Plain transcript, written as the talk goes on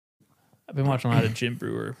I've been watching a lot of Jim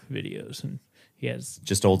Brewer videos, and he has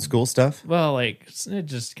Just old school stuff? well, like it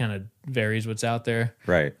just kind of varies what's out there.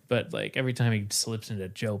 Right. But like every time he slips into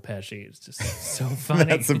Joe Pesci, it's just so funny.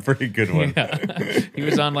 That's a pretty good one. Yeah. He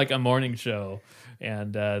was on like a morning show,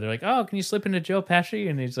 and they're like, "Oh, can you slip into Joe Pesci?"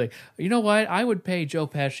 And he's like, "You know what? I would pay Joe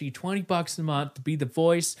Pesci $20 a month to be the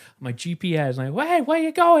voice of my GPS." And I'm like, "Hey, where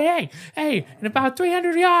you going? Hey, in about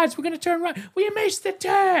 300 yards, we're gonna turn right. We missed the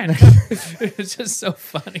turn." It's just so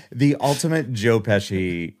funny. The ultimate Joe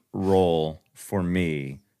Pesci role for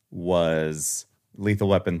me was Lethal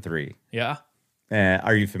Weapon 3. Yeah,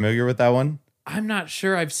 Are you familiar with that one? I'm not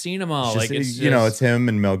sure I've seen them all. Just, Like it's you know, just- it's him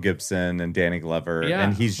and Mel Gibson and Danny Glover, Yeah.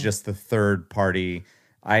 and he's just the third party.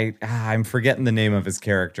 I'm forgetting the name of his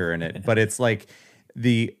character in it, but it's like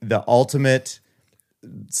the ultimate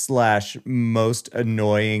 / most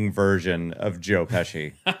annoying version of Joe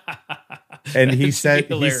Pesci. And he says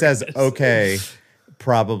hilarious. okay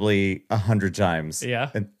probably 100 times. Yeah.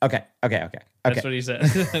 And okay. That's what he said.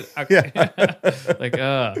 Okay. Like,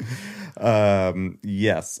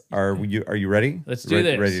 Yes. Are you ready? Let's do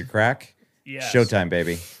this. Ready to crack? Yes. Showtime,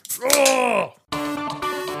 baby. oh!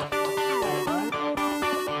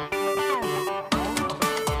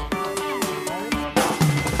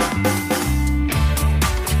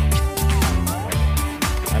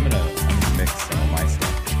 I'm gonna mix some of my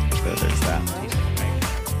stuff. So there's that.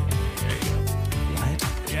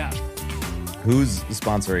 What? Yeah. Who's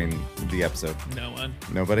sponsoring the episode? No one.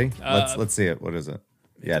 Nobody? Let's see it. What is it?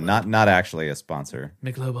 Yeah, not actually a sponsor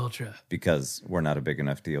Michelob Ultra. because we're not a big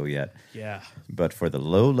enough deal yet. Yeah. But for the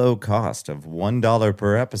low cost of $1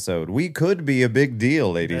 per episode, we could be a big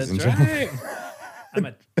deal, ladies and That's gentlemen. right. I'm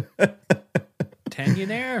a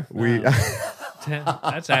tenionaire.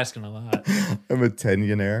 That's asking a lot. I'm a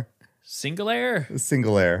tenionaire, Singulaire? a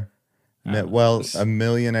single-aire. Well, a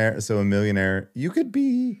millionaire. So a millionaire, you could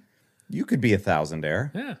be a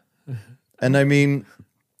thousandaire. Yeah. And I mean,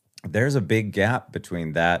 there's a big gap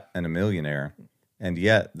between that and a millionaire, and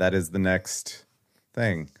yet that is the next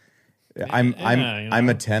thing. I'm you know. I'm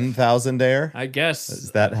a 10,000aire. I guess.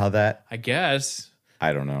 Is that how that? I guess.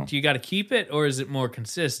 I don't know, Do you got to keep it, or is it more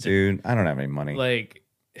consistent? dude. I don't have any money. Like,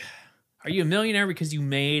 are you a millionaire because you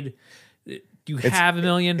made? You have a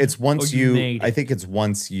million. It's once or you. made I it? think it's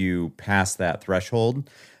once you pass that threshold.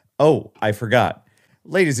 Oh, I forgot.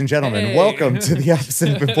 Ladies and gentlemen, Hey. welcome to the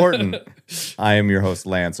opposite of important. I am your host,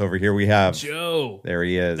 Lance. Over here we have. Joe. There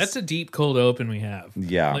he is. That's a deep cold open we have.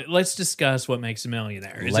 Yeah. Let's discuss what makes a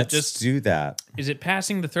millionaire. Is Let's it just do that. is it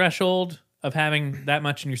passing the threshold of having that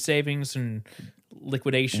much in your savings and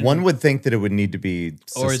liquidation? One would think that it would need to be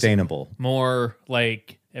Or is it sustainable. more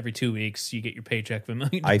like every 2 weeks you get your paycheck of $1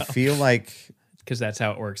 million. I feel like, because that's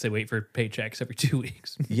how it works. They wait for paychecks every 2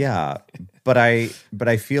 weeks. yeah, but I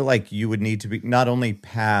feel like you would need to be not only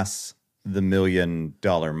pass the $1 million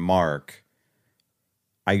mark.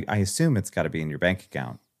 I assume it's got to be in your bank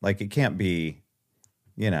account. Like it can't be,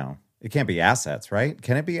 it can't be assets, right?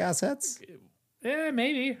 Can it be assets? Yeah,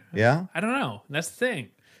 maybe. Yeah. I don't know. That's the thing.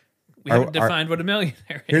 We Are- haven't defined what a millionaire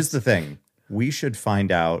is. Here's the thing: we should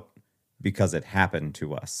find out because it happened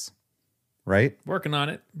to us, right? Working on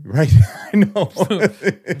it. Right. I know.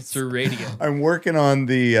 It's through radio. I'm working on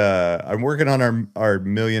our $1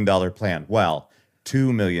 million plan. Well,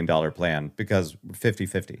 $2 million plan because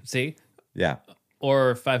 50-50. See? Yeah.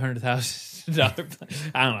 Or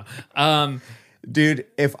 $500,000. I don't know. Dude,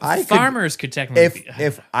 if I Farmers could technically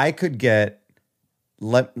if I could get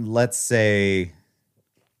let's say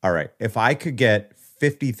all right, if I could get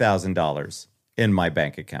 $50,000 in my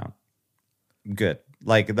bank account, good.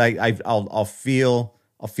 I'll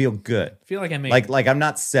feel good. I feel like I made Like I'm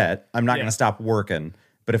not set. I'm not Yeah. going to stop working.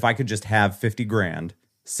 But if I could just have 50 grand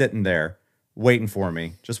sitting there waiting for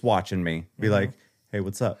me, just watching me, be like, "Hey,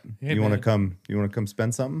 what's up? Hey, you want to man. come? You want to come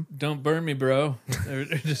spend something?" don't burn me, bro. They're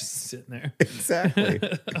just sitting there. Exactly.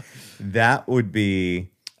 that would be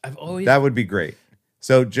I've always great.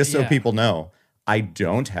 So just so Yeah. people know, I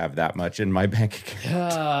don't have that much in my bank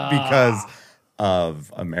account because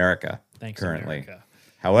of America Thanks, currently. America.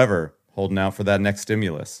 However, holding out for that next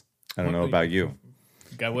stimulus. I don't know about you.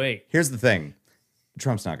 Gotta wait. Here's the thing.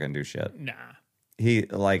 Trump's not going to do shit. Nah.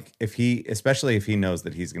 Especially if he knows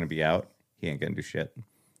that he's going to be out, he ain't going to do shit.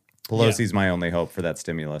 Pelosi's my only hope for that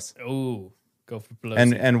stimulus. Oh, go for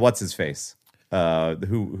Pelosi. And what's his face?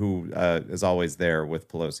 Who is always there with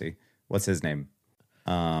Pelosi? What's his name?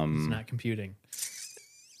 It's not computing.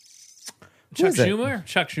 Who Chuck is it? Schumer?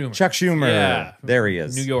 Chuck Schumer. Chuck Schumer. Yeah. There he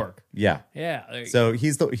is. New York. Yeah. Yeah. there you go. So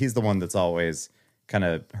he's the one that's always kind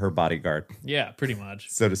of her bodyguard, Yeah, pretty much.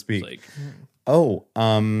 so to speak. Like, Oh,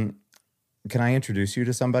 can I introduce you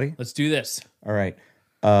to somebody? let's do this. All right.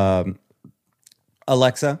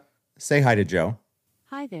 Alexa, say hi to Joe.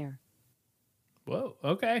 Hi there. Whoa.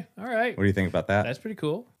 Okay. All right. What do you think about that? That's pretty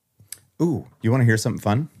cool. Ooh, you want to hear something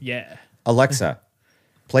fun? Yeah. Alexa,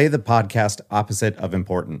 play the podcast opposite of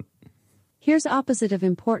important. Here's opposite of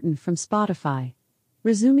important from Spotify.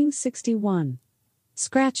 Resuming 61.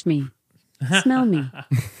 Scratch me. Smell me.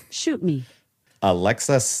 Shoot me.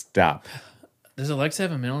 Alexa, stop. Does Alexa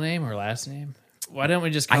have a middle name or last name? Why don't we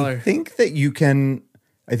just call I her? think you can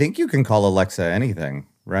call Alexa anything,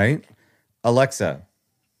 right? Alexa,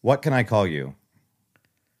 what can I call you?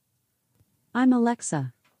 I'm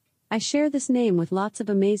Alexa. I share this name with lots of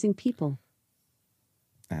amazing people.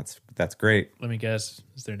 That's great. Let me guess.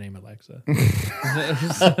 Is their name Alexa?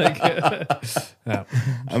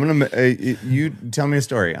 I'm gonna you tell me a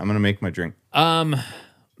story. I'm gonna make my drink.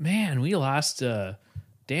 Man, we lost a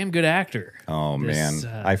damn good actor. Oh This,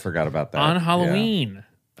 man, I forgot about that on Yeah, Halloween.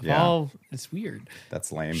 Yeah. It's weird.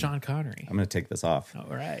 that's lame. Sean Connery. I'm gonna take this off.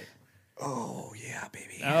 All right. Oh yeah,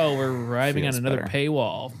 baby. Oh, we're arriving on Feels another better.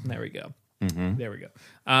 paywall. There we go. There we go.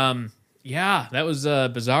 Yeah, that was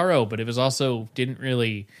bizarro, but it was also didn't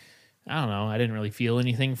really. I don't know. I didn't really feel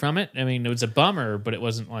anything from it. I mean, it was a bummer, but it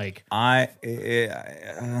wasn't like. I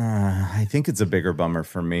think it's a bigger bummer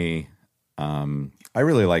for me. I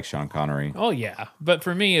really like Sean Connery. Oh yeah, but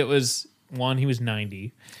for me, it was one. He was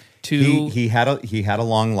 90. Two. He had a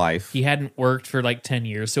long life. He hadn't worked for like 10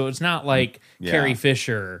 years, so it's not like Yeah. Carrie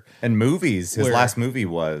Fisher. And movies. His Where- last movie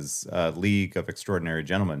was League of Extraordinary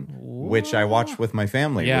Gentlemen, which I watched with my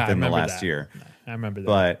family Yeah, I within the remember last that. year. I remember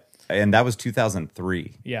that. And that was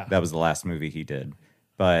 2003. Yeah. That was the last movie he did.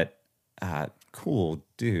 But cool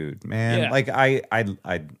dude, man. Yeah. Like I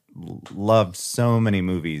loved so many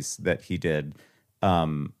movies that he did.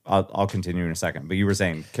 I'll continue in a second. But you were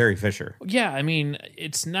saying Carrie Fisher. Yeah, I mean,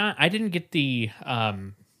 it's not. I didn't get the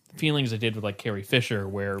feelings I did with like Carrie Fisher,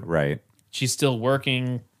 where Right. she's still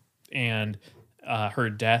working, and her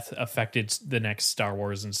death affected the next Star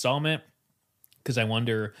Wars installment. Because I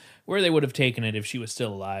wonder where they would have taken it if she was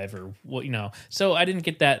still alive, or what, you know. So I didn't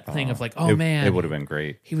get that thing of like, oh man, It would have been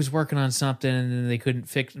great. he was working on something and then they couldn't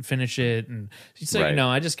finish it, and so Right.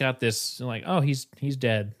 I just got this like, oh, he's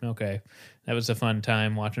dead. Okay, that was a fun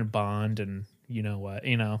time watching Bond, and you know what,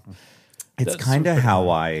 It's That's kind of pretty how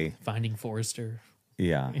I Finding Forrester.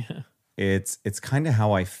 Yeah. It's kind of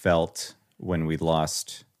how I felt when we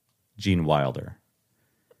lost Gene Wilder.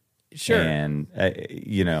 Sure. And,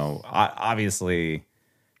 obviously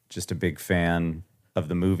just a big fan of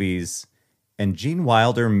the movies. And Gene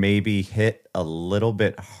Wilder maybe hit a little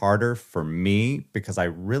bit harder for me because I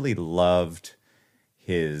really loved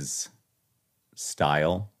his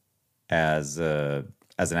style as an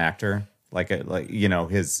actor.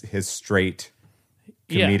 His straight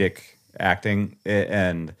comedic acting.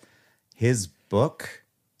 And his book,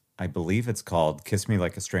 I believe it's called Kiss Me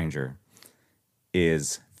Like a Stranger,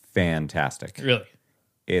 is fantastic. Really?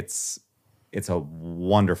 It's a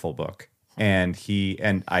wonderful book. And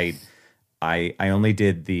I only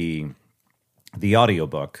did the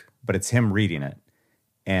audiobook, but it's him reading it.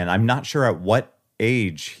 And I'm not sure at what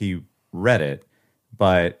age he read it,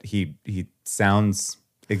 but he sounds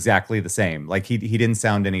exactly the same. Like he didn't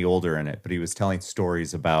sound any older in it, but he was telling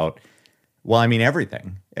stories about,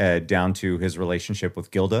 everything, down to his relationship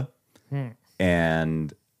with Gilda.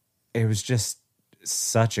 And it was just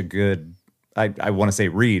such a good, I want to say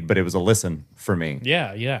read, but it was a listen for me.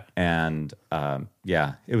 Yeah. And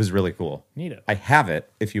it was really cool. Need it. I have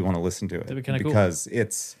it if you want to listen to it. That'd be kinda cool. Because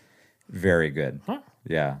it's very good. Huh.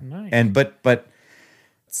 Yeah. Nice. And but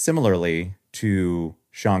similarly to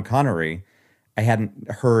Sean Connery, I hadn't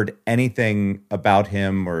heard anything about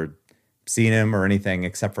him or seen him or anything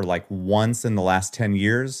except for like once in the last 10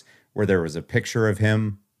 years where there was a picture of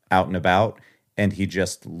him out and about and he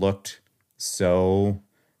just looked so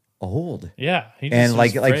old. Yeah. He just And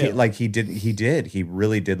was frail. he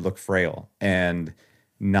really did look frail and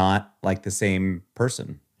not like the same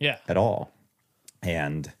person Yeah. at all.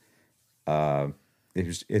 And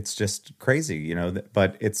it's just crazy,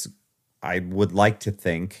 but I would like to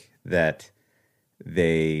think that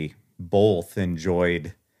they both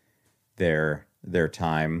enjoyed their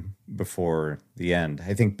time before the end.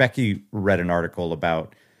 I think Becky read an article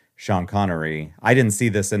about Sean Connery. I didn't see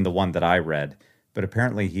this in the one that I read, but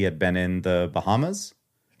apparently he had been in the Bahamas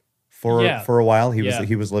for a while. He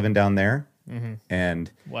was living down there.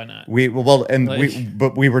 And Why not? we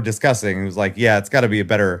were discussing, it was like, yeah, it's got to be a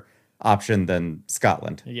better option than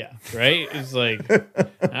Scotland. Yeah. Right? It's like,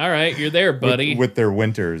 all right, you're there, buddy. With their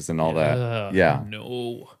winters and all that. Yeah.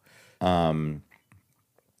 No.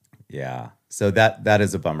 Yeah. So that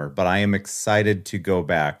is a bummer, but I am excited to go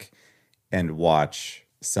back and watch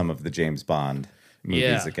some of the James Bond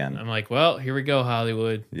movies again. I'm like, well, here we go,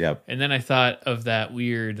 Hollywood. Yep. And then I thought of that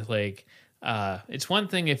weird, like, it's one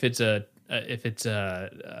thing if it's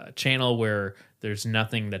a channel where there's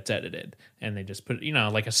nothing that's edited and they just put,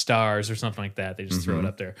 like a Stars or something like that. They just throw it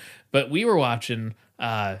up there. But we were watching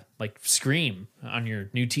like Scream on your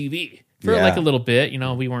new TV for Yeah. like a little bit.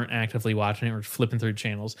 We weren't actively watching it. We're flipping through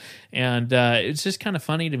channels. And it's just kind of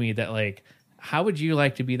funny to me that, like, how would you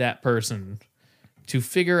like to be that person to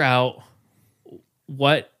figure out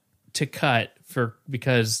what to cut for,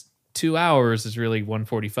 because 2 hours is really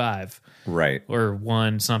 145 Right. or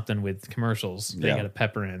one something with commercials they Yeah. got to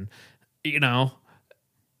pepper in.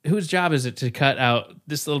 Whose job is it to cut out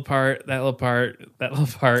this little part, that little part, that little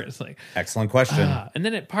part? It's like, Excellent question. and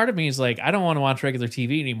then part of me is like, I don't want to watch regular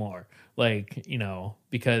TV anymore. Like,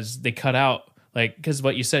 because they cut out, like, because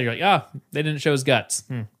what you said, you're like, they didn't show his guts.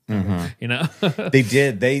 They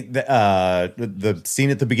did. The scene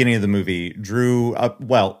at the beginning of the movie drew up.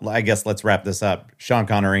 Well, I guess let's wrap this up. Sean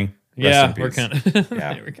Connery. Rest in We're peace. kind of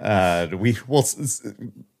Yeah. We'll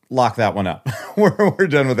lock that one up. we're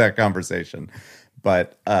done with that conversation.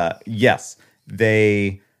 But yes,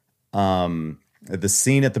 the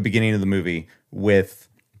scene at the beginning of the movie with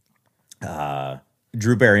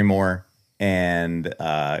Drew Barrymore and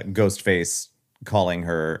Ghostface calling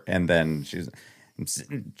her, and then she's,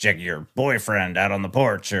 check your boyfriend out on the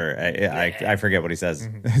porch, or I forget what he says.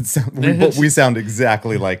 We sound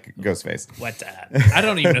exactly like Ghostface. what? I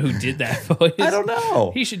don't even know who did that voice. I don't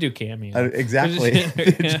know. He should do cameo. Exactly.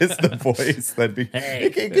 Just the voice.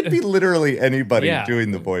 It could be literally anybody Yeah.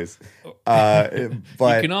 doing the voice. You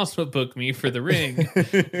But can also book me for the ring. so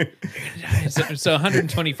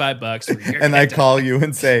 $125 for your and I call you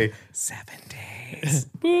and say 7 days.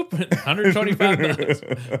 boop,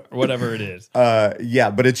 $125 or whatever it is.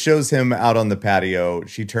 Yeah, but it shows him out on the patio.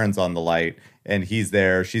 She turns on the light and he's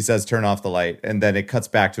there. She says, turn off the light. And then it cuts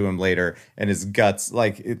back to him later and his guts,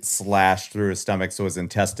 like, it's slashed through his stomach. So his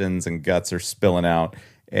intestines and guts are spilling out.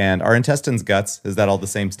 And are intestines guts? Is that all the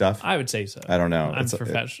same stuff? I would say so. I don't know. I'm It's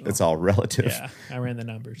professional. It's all relative. Yeah, I ran the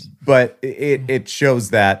numbers. But it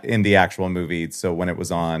shows that in the actual movie. So when it was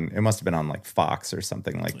on, it must have been on like Fox or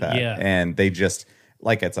something like that. Yeah. And they just,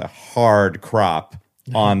 like, it's a hard crop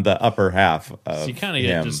on the upper half of So you kind of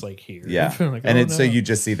get just like here. yeah. Like, And oh, so no. you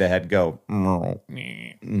just see the head go.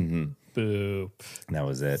 Boop. That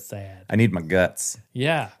was it. Sad. I need my guts.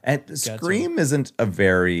 Yeah. And Scream isn't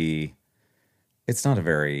it's not a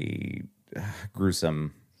very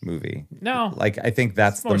gruesome movie. No. Like, I think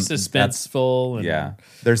that's More that's- suspenseful. And Yeah.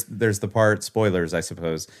 There's the part, spoilers, I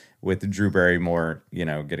suppose, with Drew Barrymore,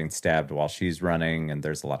 getting stabbed while she's running, and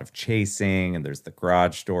there's a lot of chasing, and there's the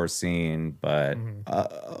garage door scene. But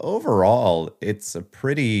overall, it's a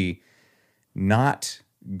pretty not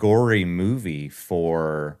gory movie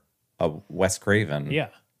for a Wes Craven. Yeah.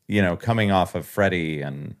 Coming off of Freddy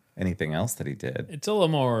and anything else that he did. It's a little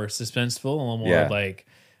more suspenseful, a little more Yeah. like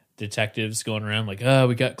detectives going around like, oh,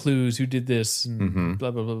 we got clues, who did this, and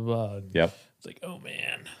blah, blah, blah, blah. And Yep. it's like, oh,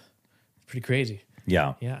 man. Pretty crazy.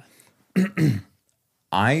 Yeah. Yeah.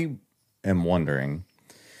 I am wondering,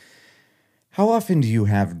 how often do you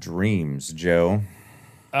have dreams, Joe?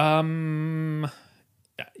 I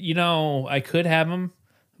could have them,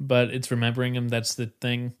 but it's remembering them. That's the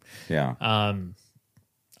thing. Yeah.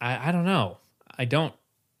 I don't know.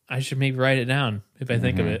 I should maybe write it down if I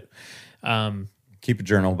think of it. Keep a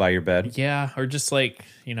journal by your bed. Yeah. Or just like,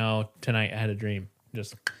 tonight I had a dream.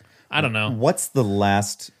 Just, I don't know. What's the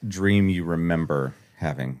last dream you remember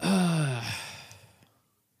having? I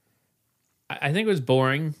think it was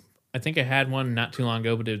boring. I think I had one not too long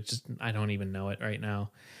ago, but it was just, I don't even know it right now.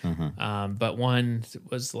 But one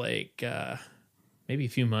was like maybe a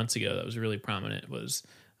few months ago that was really prominent was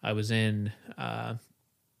I was in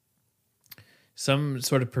some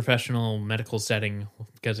sort of professional medical setting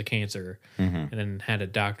because of cancer, and then had a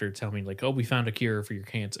doctor tell me like, oh, we found a cure for your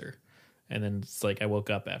cancer. And then it's like I woke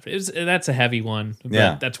up after. That's a heavy one, but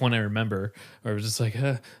Yeah. that's one I remember. Or it was just like,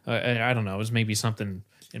 I don't know. It was maybe something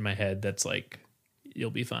in my head that's like, you'll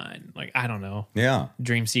be fine. Like, I don't know. Yeah.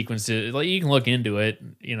 Dream sequences, like you can look into it,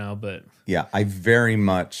 but Yeah. I very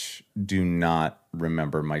much do not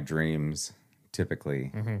remember my dreams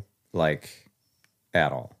typically, like,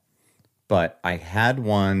 at all. But I had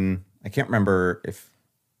one, I can't remember if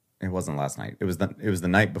it wasn't last night. It was the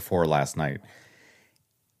night before last night.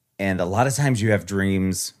 And a lot of times you have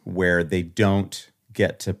dreams where they don't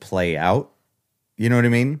get to play out. You know what I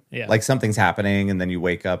mean? Yeah. Like something's happening and then you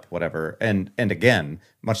wake up, whatever. And again,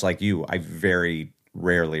 much like you, I very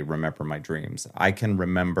rarely remember my dreams. I can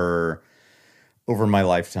remember over my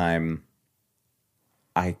lifetime,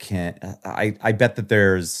 I bet that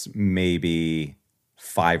there's maybe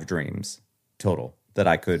 5 dreams total that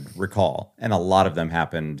I could recall. And a lot of them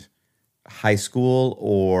happened high school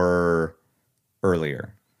or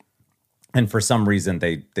earlier. And for some reason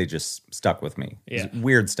they just stuck with me. Yeah.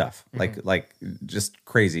 Weird stuff. Like just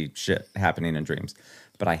crazy shit happening in dreams.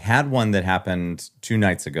 But I had one that happened 2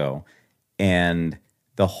 nights ago, and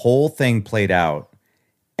the whole thing played out,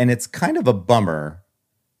 and it's kind of a bummer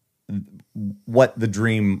what the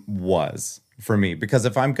dream was for me, because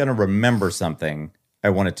if I'm going to remember something, I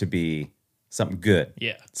want it to be something good.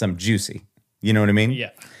 Yeah. Something juicy. You know what I mean?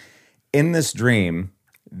 Yeah. In this dream,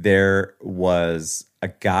 there was a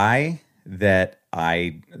guy that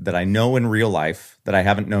I know in real life that I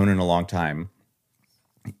haven't known in a long time,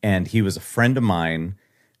 and he was a friend of mine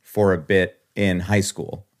for a bit in high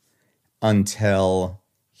school until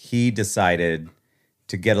he decided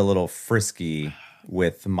to get a little frisky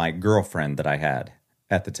with my girlfriend that I had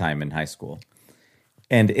at the time in high school.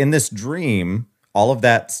 And in this dream, all of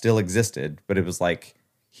that still existed, but it was like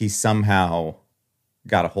he somehow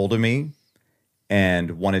got a hold of me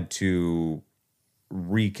and wanted to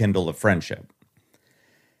rekindle a friendship.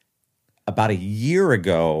 About a year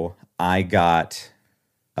ago, I got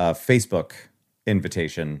a Facebook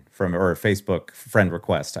invitation or a Facebook friend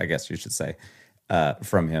request, I guess you should say,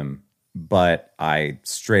 from him, but I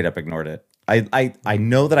straight up ignored it. I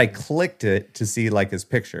know that I clicked it to see like his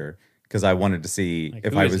picture because I wanted to see Like,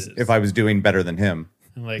 if I was doing better than him.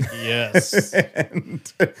 I'm like, yes.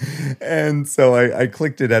 and so I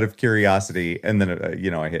clicked it out of curiosity, and then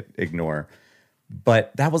I hit ignore.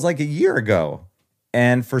 But that was like a year ago,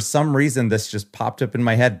 and for some reason this just popped up in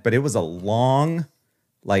my head. But it was a long,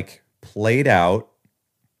 like, played out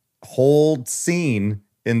whole scene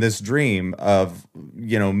in this dream of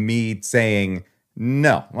me saying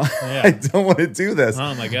no, Yeah. I don't want to do this.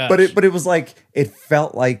 Oh my gosh. But it was like, it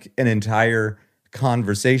felt like an entire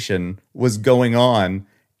conversation was going on,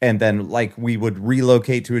 and then like we would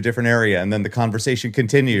relocate to a different area, and then the conversation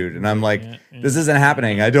continued, and I'm like, this isn't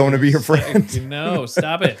happening. I don't want to be your friend. No,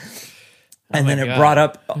 stop it. And then it brought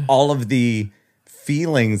up all of the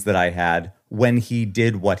feelings that I had when he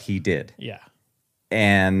did what he did. Yeah.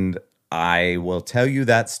 And I will tell you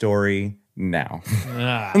that story now.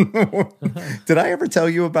 Ah. Did I ever tell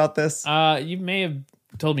you about this? You may have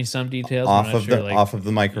told me some details. I'm not sure, Off of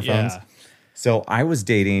the microphones? Yeah. So I was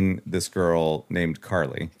dating this girl named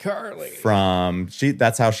Carly. Carly.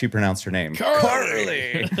 That's how she pronounced her name.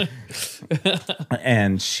 Carly.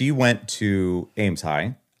 And she went to Ames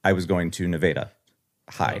High. I was going to Nevada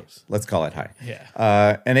High. Close. Let's call it High.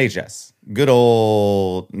 Yeah. And HS. Good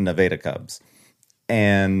old Nevada Cubs.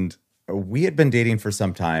 And we had been dating for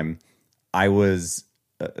some time. I was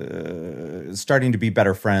starting to be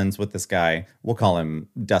better friends with this guy. We'll call him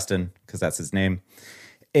Dustin because that's his name.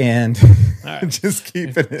 And Right. just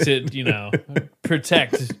keep it To,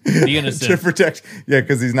 protect the innocent. to protect. Yeah,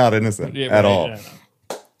 because he's not innocent Yeah, at right, all. I know.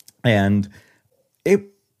 And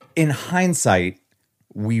in hindsight,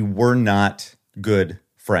 we were not good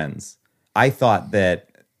friends. I thought that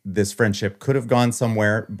this friendship could have gone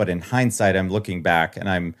somewhere, but in hindsight, I'm looking back and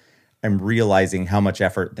I'm realizing how much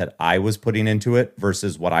effort that I was putting into it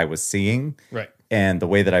versus what I was seeing. Right. And the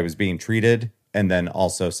way that I was being treated, and then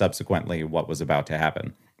also subsequently what was about to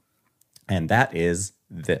happen. And that is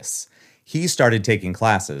this. He started taking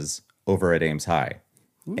classes over at Ames High.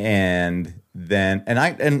 And then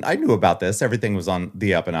I knew about this. Everything was on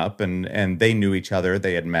the up and up, and they knew each other.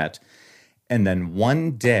 They had met. And then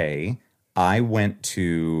one day I went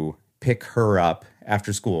to pick her up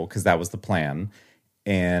after school because that was the plan.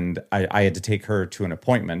 And I had to take her to an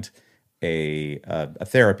appointment, a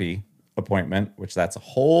therapy appointment, which that's a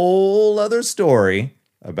whole other story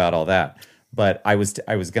about all that. But I was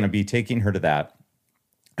going to be taking her to that.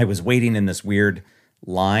 I was waiting in this weird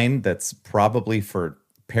line that's probably for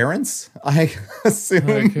parents, I assume.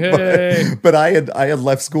 Okay. But I had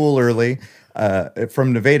left school early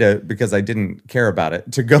from Nevada because I didn't care about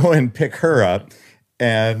it to go and pick her up,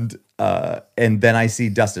 and then I see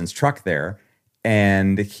Dustin's truck there,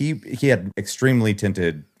 and he had extremely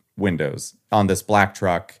tinted windows on this black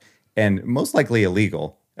truck, and most likely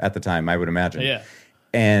illegal at the time, I would imagine. Yeah.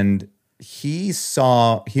 And he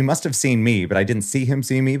must have seen me, but I didn't see him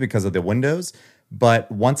see me because of the windows.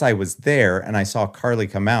 But once I was there and I saw Carly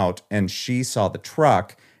come out and she saw the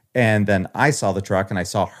truck, and then I saw the truck and I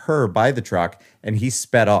saw her by the truck, and he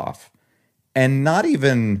sped off. And not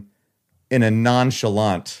even in a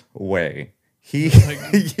nonchalant way. He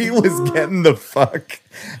was getting the fuck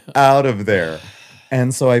out of there.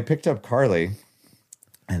 And so I picked up Carly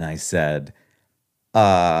and I said,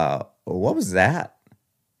 what was that?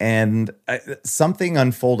 And something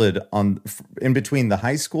unfolded in between the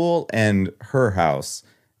high school and her house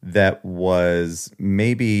that was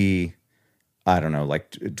maybe, I don't know,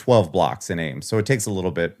 like 12 blocks in Ames. So it takes a little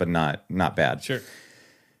bit, but not bad. Sure.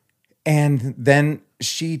 And then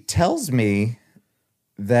she tells me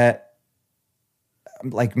that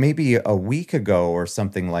like maybe a week ago or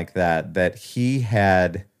something like that, that he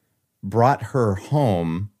had brought her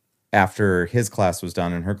home after his class was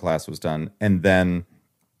done and her class was done. And then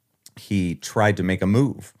he tried to make a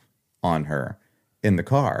move on her in the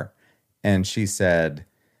car. And she said,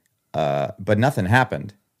 but nothing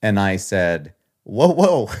happened. And I said,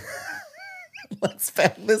 whoa, let's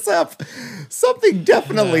back this up. Something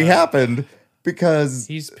definitely happened because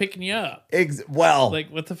He's picking you up. well, Like,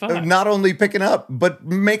 what the fuck? not only picking up, but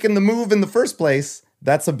making the move in the first place.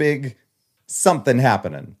 That's a big something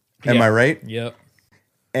happening. Am Yeah. I right? Yep.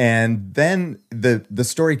 And then the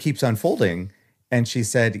story keeps unfolding. And she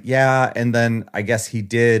said, yeah. And then I guess he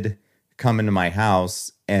did come into my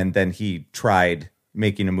house and then he tried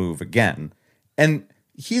making a move again. And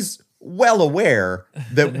he's well aware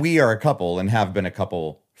that we are a couple and have been a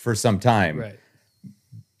couple for some time. Right.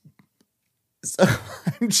 So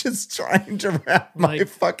I'm just trying to wrap my Like,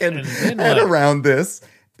 fucking and then head what? around this.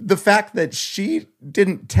 The fact that she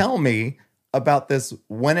didn't tell me about this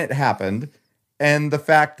when it happened, and the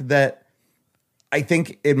fact that I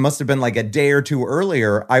think it must have been like a day or two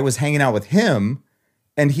earlier, I was hanging out with him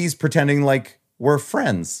and he's pretending like we're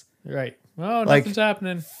friends. Right. Oh, Like- nothing's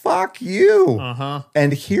happening. Fuck you. Uh-huh.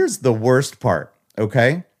 And here's the worst part,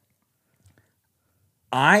 okay?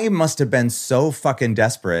 I must have been so fucking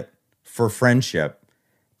desperate for friendship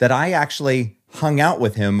that I actually hung out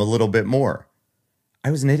with him a little bit more.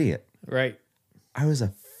 I was an idiot. Right. I was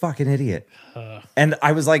a fucking idiot. And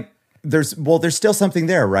I was like, there's still something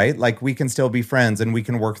there, right? Like we can still be friends and we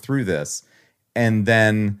can work through this. And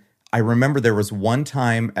then I remember there was one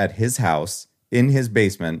time at his house in his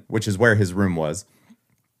basement, which is where his room was.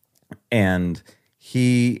 And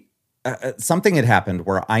he, something had happened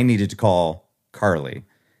where I needed to call Carly.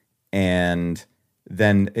 And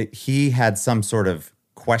then he had some sort of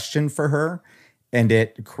question for her. And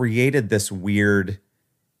it created this weird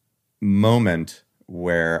moment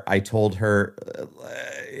where I told her,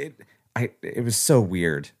 it was so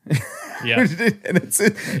weird. Yeah. And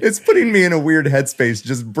it's putting me in a weird headspace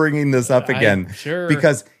just bringing this up again. Sure.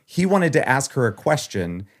 Because he wanted to ask her a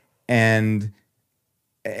question and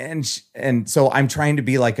so I'm trying to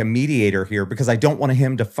be like a mediator here because I don't want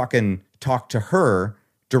him to fucking talk to her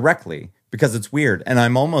directly because it's weird. And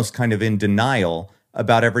I'm almost kind of in denial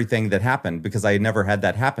about everything that happened because I had never had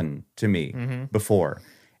that happen to me before.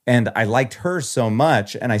 And I liked her so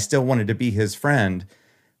much and I still wanted to be his friend.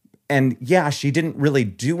 And yeah, she didn't really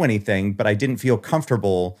do anything, but I didn't feel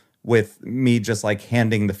comfortable with me just like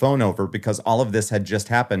handing the phone over because all of this had just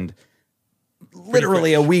happened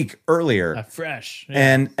literally a week earlier. Fresh.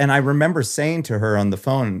 Yeah. And I remember saying to her on the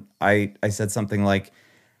phone, I said something like,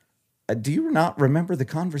 do you not remember the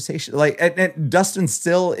conversation? Like, and Dustin's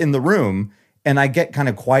still in the room and I get kind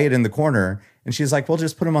of quiet in the corner and she's like, well,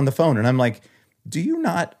 just put him on the phone. And I'm like, do you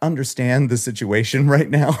not understand the situation right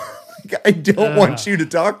now? Like, I don't want you to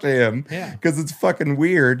talk to him because it's fucking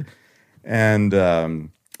weird. And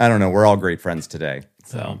I don't know. We're all great friends today.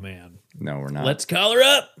 Oh, man. No, we're not. Let's call her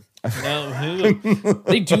up. No,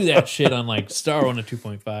 they do that shit on like Star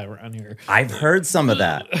 102.5 around here. I've heard some of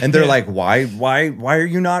that. And they're like, why are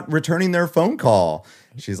you not returning their phone call?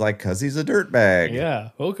 She's like, because he's a dirtbag. Yeah.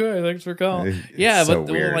 Okay. Thanks for calling. Yeah, So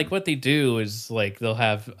but weird. like what they do is like they'll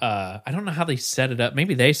have I don't know how they set it up.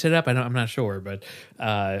 Maybe they set it up. I'm not sure, but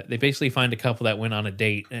they basically find a couple that went on a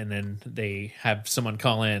date and then they have someone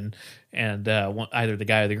call in and either the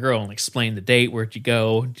guy or the girl and explain the date. Where'd you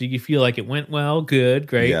go? Do you feel like it went well? Good,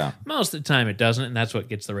 great. Yeah. Most of the time it doesn't, and that's what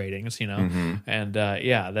gets the ratings, you know. And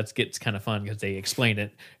that gets kind of fun because they explain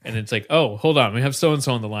it, and it's like, oh, hold on, we have so and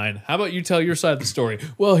so on the line. How about you tell your side of the story?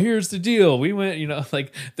 Well, here's the deal. We went,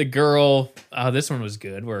 like the girl. This one was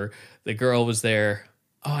good, where the girl was there.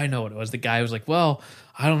 Oh, I know what it was. The guy was like, well,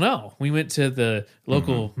 I don't know. We went to the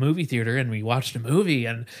local movie theater and we watched a movie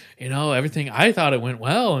and, everything, I thought it went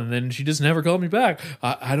well. And then she just never called me back.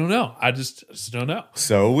 I don't know. I just don't know.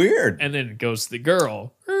 So weird. And then it goes to the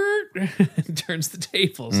girl, turns the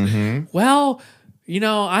tables. Well,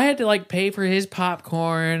 I had to like pay for his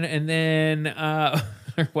popcorn and then,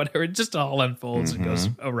 or whatever, it just all unfolds and goes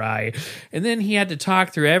awry. And then he had to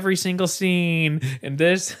talk through every single scene and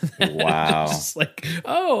this. And that. Wow. It's just like,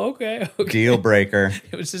 oh, okay. Deal breaker.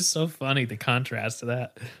 It was just so funny, the contrast to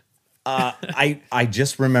that. I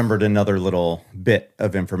just remembered another little bit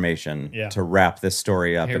of information Yeah. to wrap this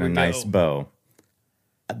story up Here in a we nice go. bow.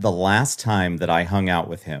 the last time that I hung out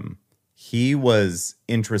with him, he was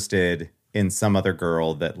interested in some other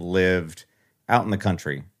girl that lived out in the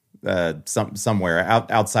country, somewhere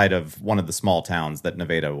outside of one of the small towns that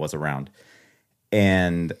Nevada was around.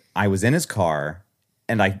 And I was in his car,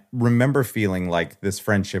 and I remember feeling like this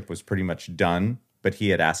friendship was pretty much done, but he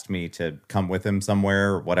had asked me to come with him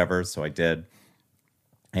somewhere or whatever, so I did.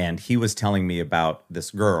 And he was telling me about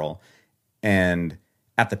this girl. And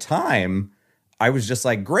at the time, I was just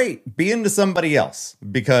like, great, be into somebody else,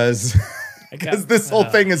 because this whole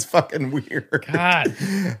thing is fucking weird. God.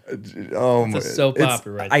 Oh, it's a soap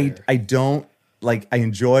opera right there. I don't, like, I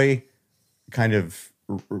enjoy kind of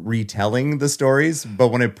retelling the stories, but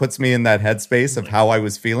when it puts me in that headspace of how I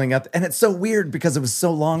was feeling and it's so weird because it was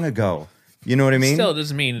so long ago. You know what I mean? Still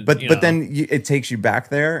doesn't mean, but then it takes you back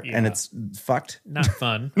there, and it's fucked. Not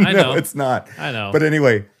fun. I know. No, it's not. I know. But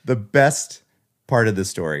anyway, the best part of the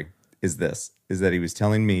story is that he was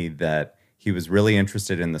telling me that he was really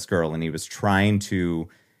interested in this girl, and he was trying to,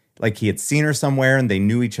 like, he had seen her somewhere and they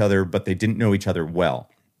knew each other, but they didn't know each other well.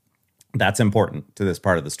 That's important to this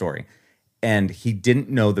part of the story. And he didn't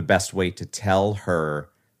know the best way to tell her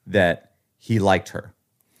that he liked her.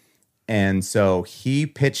 And so he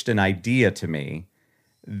pitched an idea to me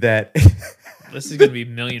that this is going to be $1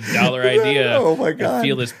 million idea. Oh my God. I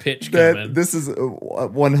feel this pitch coming. This is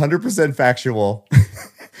 100% factual.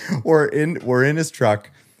 we're in his truck,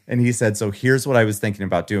 and he said, so here's what I was thinking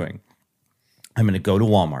about doing. I'm going to go to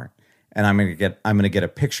Walmart, and I'm going to get a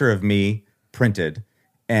picture of me printed,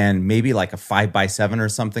 and maybe like a 5x7 or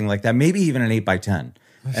something like that, maybe even an 8x10.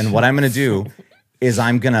 And what I'm going to do is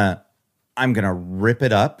I'm going to rip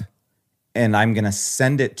it up, and I'm going to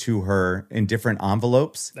send it to her in different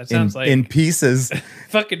envelopes. That sounds like in pieces.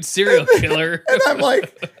 Fucking serial killer. And I'm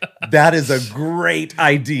like, that is a great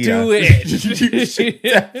idea. Do it. You should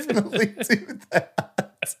definitely do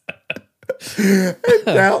that. And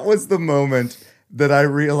that was the moment that I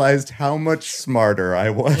realized how much smarter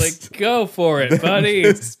I was. Like, go for it, buddy.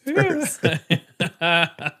 This person.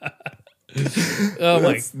 Oh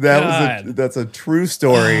my God. That's a true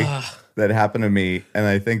story that happened to me, and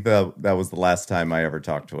I think that was the last time I ever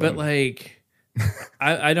talked to him. But like,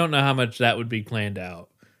 I don't know how much that would be planned out.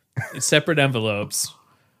 Separate envelopes.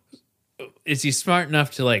 Is he smart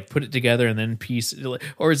enough to like put it together and then piece it,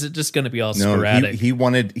 or is it just going to be all sporadic? He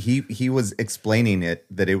was explaining it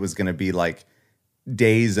that it was going to be like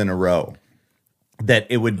days in a row, that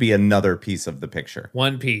it would be another piece of the picture,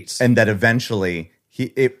 one piece, and that eventually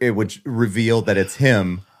it would reveal that it's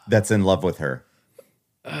him that's in love with her.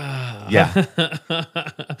 Yeah.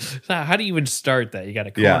 How do you even start that? You got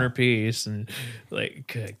a corner piece, and like,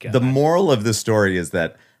 good God. The moral of the story is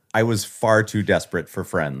that I was far too desperate for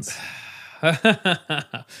friends.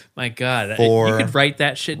 My God, For you could write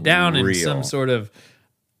that shit down in real. some sort of,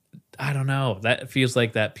 I don't know. That feels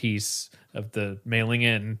like that piece of the mailing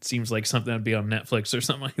in seems like something that'd be on Netflix or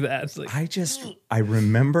something like that. It's like, I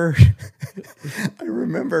remember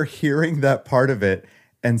hearing that part of it,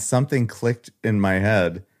 and something clicked in my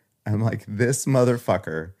head. I'm like, this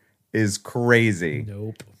motherfucker is crazy.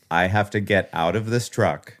 nope. I have to get out of this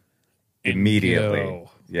truck And immediately. go.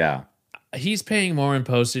 Yeah. He's paying more in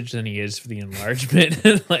postage than he is for the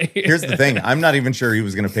enlargement. Like, Here's the thing. I'm not even sure he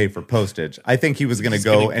was going to pay for postage. I think he was going to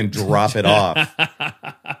go and drop it off.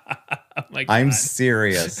 oh my God. I'm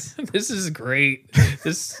serious. This is great.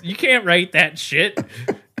 You can't write that shit.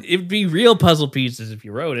 It'd be real puzzle pieces if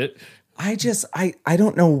you wrote it. I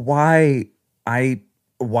don't know why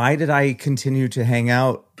did I continue to hang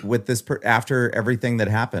out with this after everything that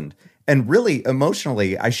happened? And really,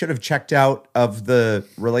 emotionally, I should have checked out of the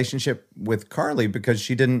relationship with Carly because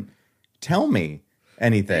she didn't tell me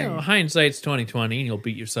anything. You know, hindsight's 20/20, and you'll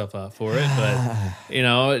beat yourself up for it. But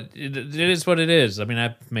it is what it is. I mean,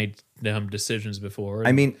 I've made dumb decisions before.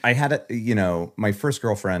 I mean, I had my first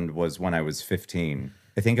girlfriend was when I was 15.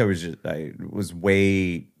 I think I was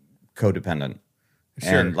way codependent,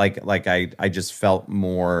 Sure. and like I just felt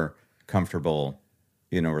more comfortable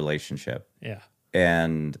in a relationship. Yeah.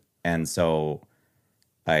 And so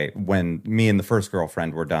when me and the first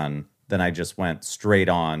girlfriend were done, then I just went straight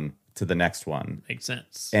on to the next one. Makes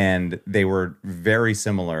sense. And they were very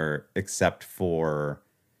similar, except for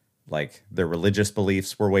like their religious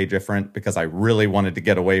beliefs were way different because I really wanted to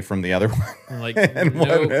get away from the other one, Like,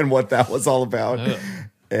 and what that was all about.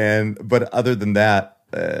 Ugh. But other than that,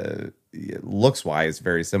 looks wise,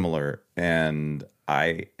 very similar. And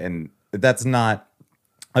that's not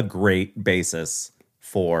a great basis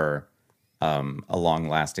for a long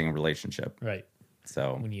lasting relationship. Right.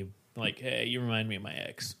 So When you like, hey, you remind me of my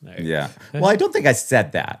ex. Right. yeah. Well, I don't think I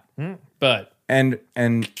said that. But And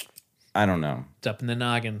I don't know. It's up in the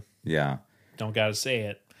noggin. Yeah. Don't gotta say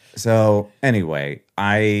it. So anyway,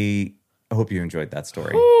 I hope you enjoyed that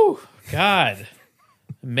story. Whew, God.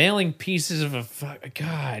 Mailing pieces of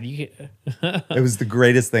God, you It was the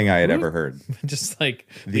greatest thing I had ever heard. just like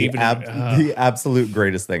The leaving it- the absolute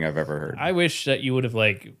greatest thing I've ever heard. I wish that you would have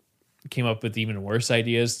like came up with even worse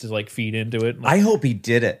ideas to like feed into it. Like, I hope he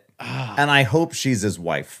did it. And I hope she's his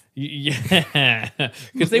wife. yeah,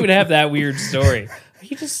 because they would have that weird story.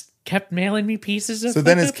 He just kept mailing me pieces of. So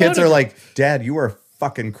then his fucking kids are photographs. like, Dad, you are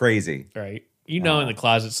fucking crazy. right, in the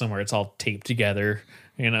closet somewhere, it's all taped together.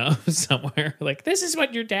 Somewhere like this is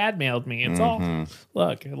what your dad mailed me. It's all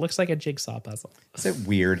look. It looks like a jigsaw puzzle. Is it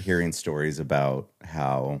weird hearing stories about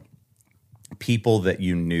how people that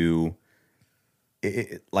you knew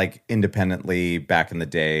like independently back in the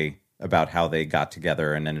day about how they got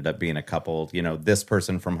together and ended up being a couple, this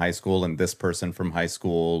person from high school and this person from high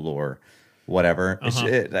school or whatever.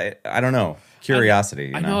 I don't know.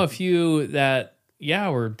 Curiosity. I know a few that,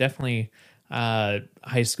 were definitely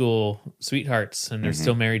high school sweethearts, and they're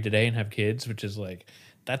still married today and have kids, which is like,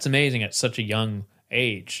 that's amazing at such a young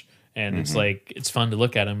age. And it's like, it's fun to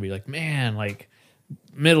look at them and be like, man, like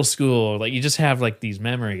middle school, like you just have like these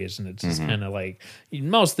memories, and it's just kind of like,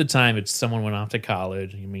 most of the time it's someone went off to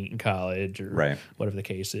college and you meet in college or whatever the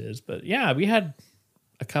case is. But yeah, we had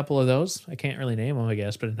a couple of those. I can't really name them, I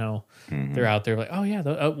guess, but no, they're out there like, oh yeah,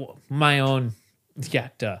 my own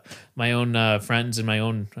friends in my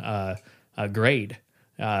own grade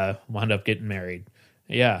wound up getting married.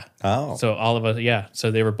 Yeah. Oh. So all of us,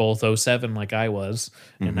 so they were both 07 like I was,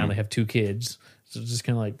 and now they have 2 kids. So it's just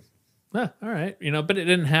kind of like, all right, but it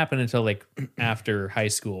didn't happen until like after high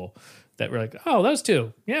school that we're like, oh, those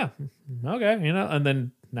 2. Yeah. Okay. And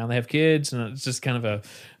then now they have kids, and it's just kind of a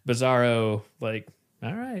bizarro, like,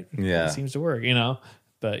 all right. Yeah. It seems to work,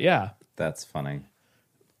 but yeah. That's funny.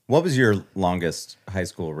 What was your longest high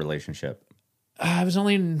school relationship? I was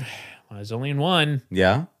only in one.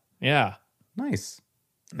 Yeah. Yeah. Nice.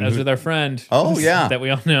 That was with our friend. Oh, yeah. That we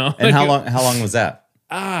all know. And how long was that?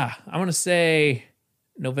 I want to say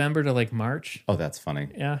November to like March. Oh, that's funny.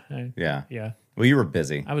 Yeah. Yeah. Yeah. Well, you were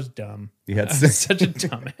busy. I was dumb. You had I was such a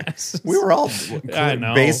dumbass. We were all I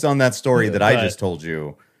know. based on that story that I But- just told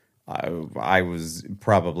you. I was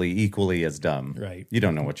probably equally as dumb. Right. You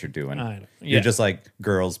don't know what you're doing. I know. You're Yeah. just like,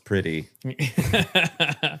 girls pretty.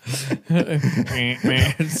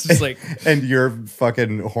 It's just like And your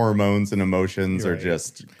fucking hormones and emotions are Right.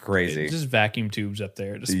 just crazy. just vacuum tubes up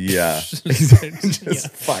there. Just, Yeah. just-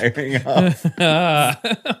 Just firing up.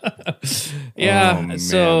 yeah. Oh, man.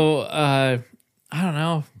 So I don't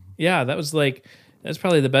know. Yeah, that's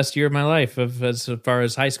probably the best year of my life as far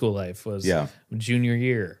as high school life was. Yeah. Junior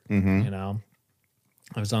year.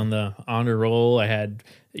 I was on the honor roll. I had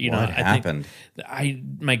What happened?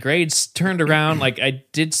 My grades turned around. Like I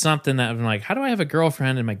did something that I'm like, how do I have a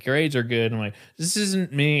girlfriend and my grades are good? I'm like, this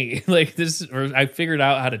isn't me. Like this, or I figured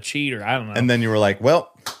out how to cheat, or I don't know. And then you were like,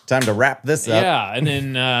 well, time to wrap this up. Yeah, and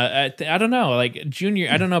then I don't know, like junior.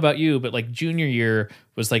 I don't know about you, but like junior year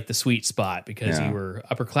was like the sweet spot because Yeah. you were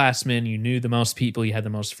upperclassmen, you knew the most people, you had the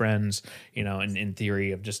most friends, and in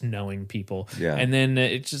theory of just knowing people. Yeah. And then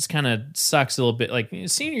it just kind of sucks a little bit. Like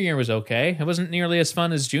senior year was okay. It wasn't nearly as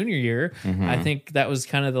fun as junior year. I think that was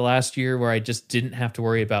kind of the last year where I just didn't have to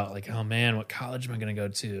worry about like, oh man, what college am I going to go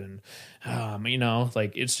to? And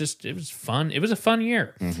like it was fun. It was a fun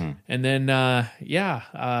year. And then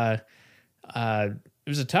it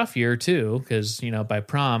was a tough year too because by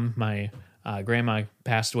prom my grandma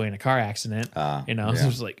passed away in a car accident. So it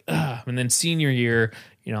was like, and then senior year,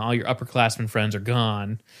 all your upperclassmen friends are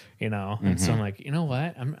gone. And so I'm like, you know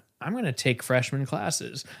what, I'm going to take freshman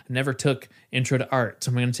classes. I never took intro to art, so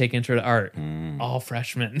I'm going to take intro to art. All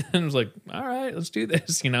freshmen. And I was like, all right, let's do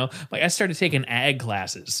this. Like I started taking ag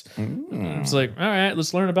classes. It's like, all right,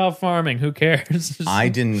 let's learn about farming. Who cares? I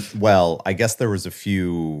didn't. Well, I guess there was a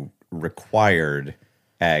few required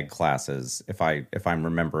ag classes, if I'm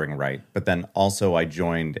remembering right. But then also I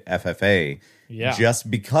joined FFA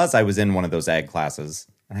just because I was in one of those ag classes,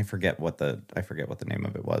 and I forget what the name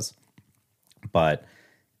of it was. But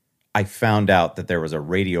I found out that there was a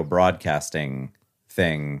radio broadcasting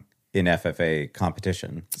thing in FFA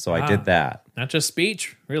competition, so I did that. Not just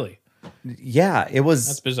speech, really. Yeah, it was.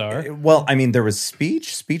 That's bizarre. Well, I mean, there was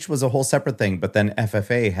speech. Speech was a whole separate thing, but then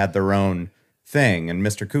FFA had their own thing, and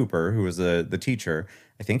Mr. Cooper, who was the teacher,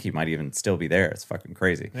 I think he might even still be there. It's fucking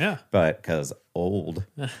crazy. Yeah. But because old,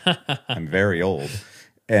 I'm very old,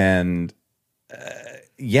 and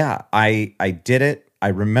I did it. I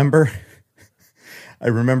remember. I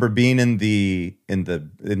remember being in the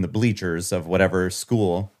bleachers of whatever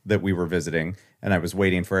school that we were visiting, and I was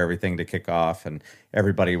waiting for everything to kick off, and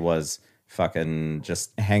everybody was fucking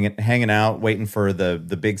just hanging out, waiting for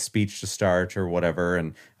the big speech to start or whatever.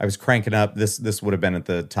 And I was cranking up. This would have been at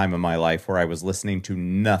the time of my life where I was listening to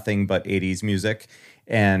nothing but 80s music,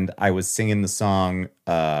 and I was singing the song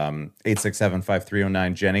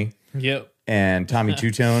 867-5309 Jenny. Yep. And Tommy Two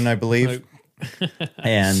Tone, I believe.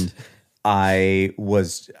 And I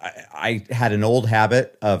had an old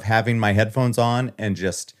habit of having my headphones on and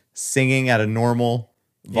just singing at a normal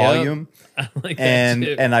volume. Yep. I like that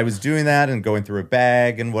too. And I was doing that and going through a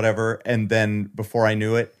bag and whatever. And then before I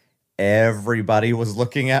knew it, everybody was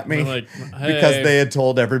looking at me Like, because hey. they had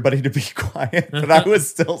told everybody to be quiet, but I was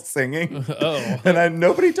still singing. Oh. And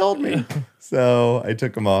nobody told me. So I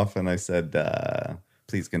took them off and I said,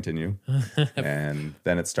 please continue. And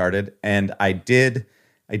then it started. And I did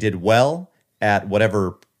well at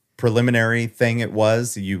whatever preliminary thing it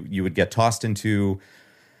was. You would get tossed into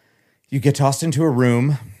a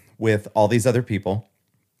room with all these other people,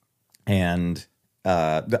 and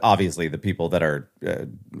obviously the people that are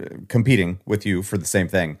competing with you for the same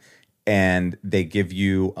thing. And they give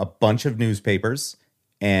you a bunch of newspapers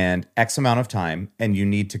and X amount of time, and you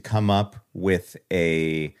need to come up with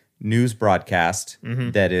a news broadcast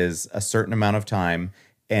that is a certain amount of time,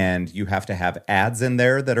 and you have to have ads in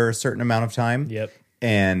there that are a certain amount of time. Yep.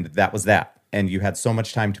 And that was that. And you had so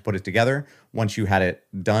much time to put it together. Once you had it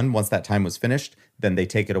done, once that time was finished, then they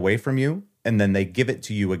take it away from you, and then they give it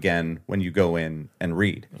to you again when you go in and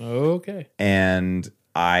read. Okay. And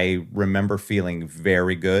I remember feeling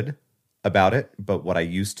very good about it. But what I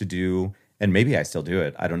used to do, and maybe I still do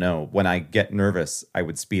it, I don't know, when I get nervous, I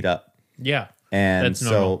would speed up. Yeah. And That's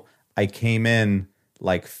so normal. I came in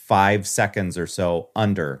like 5 seconds or so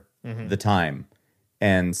under the time.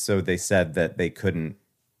 And so they said that they couldn't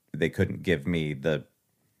give me the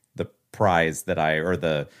prize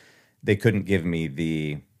that they couldn't give me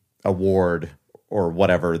the award or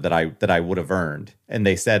whatever that I would have earned. And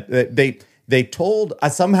they said they told,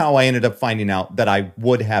 somehow I ended up finding out that I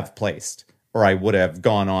would have placed, or I would have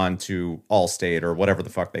gone on to Allstate or whatever the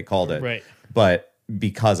fuck they called it. Right. But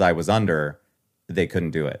because I was under, they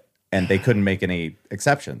couldn't do it. And they couldn't make any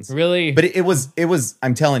exceptions. Really? But it was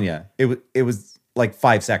I'm telling you, it was like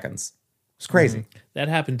 5 seconds. It was crazy. That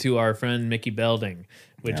happened to our friend Mickey Belding,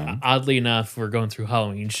 which oddly enough, we're going through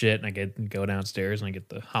Halloween shit, and I go downstairs and I get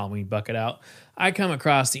the Halloween bucket out. I come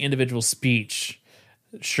across the individual speech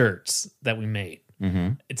shirts that we made.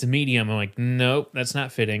 It's a medium. I'm like, nope, that's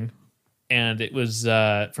not fitting. And it was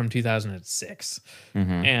from 2006,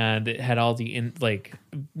 and it had all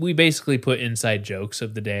we basically put inside jokes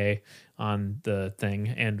of the day on the thing.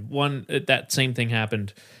 And that same thing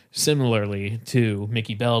happened similarly to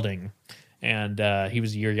Mickey Belding. And he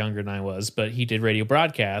was a year younger than I was, but he did radio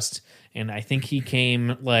broadcast, and I think he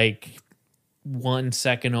came like 1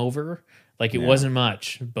 second over. Like it wasn't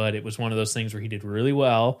much, but it was one of those things where he did really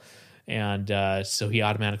well, and so he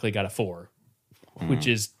automatically got a 4, which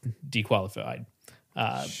is dequalified.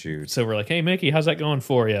 Shoot. So we're like, "Hey, Mickey, how's that going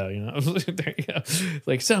for you?" You know, there you go.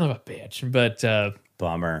 Like son of a bitch, but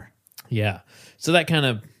Bummer. yeah. So that kind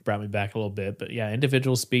of brought me back a little bit, but yeah,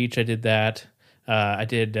 individual speech, I did that. I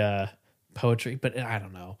did. Poetry, but I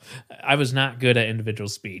don't know. I was not good at individual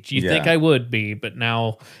speech. You think I would be, but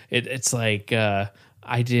now it's like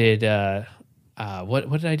I did. What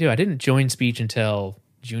did I do? I didn't join speech until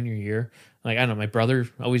junior year. Like I don't know. My brother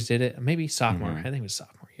always did it. Maybe sophomore. I think it was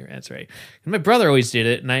sophomore year. That's right. And my brother always did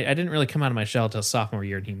it, and I didn't really come out of my shell until sophomore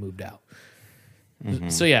year, and he moved out.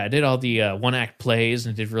 So yeah, I did all the one act plays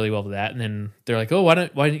and did really well with that. And then they're like, "Oh, why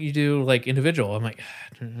don't you do like individual?" I'm like,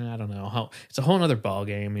 I don't know. It's a whole other ball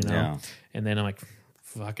game, you know. Yeah. And then I'm like,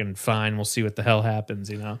 fucking fine. We'll see what the hell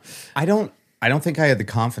happens, you know. I don't think I had the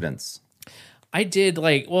confidence. I did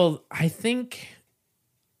I think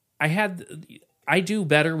I do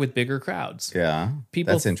better with bigger crowds. Yeah,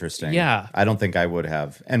 that's interesting. Yeah. I don't think I would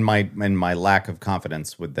have, and my lack of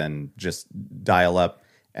confidence would then just dial up.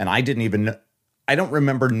 And I don't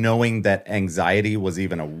remember knowing that anxiety was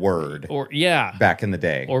even a word. Or back in the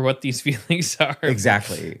day, or what these feelings are.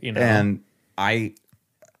 exactly. You know, and I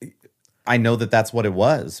know that that's what it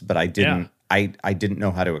was, but I didn't. Yeah. I didn't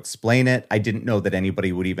know how to explain it. I didn't know that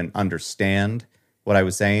anybody would even understand what I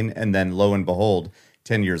was saying. And then lo and behold,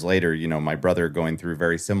 10 years later, you know, my brother going through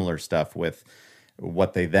very similar stuff with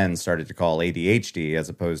what they then started to call ADHD as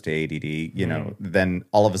opposed to ADD, you know, then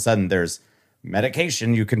all of a sudden there's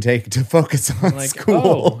medication you can take to focus on like,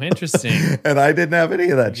 school. oh, interesting. And I didn't have any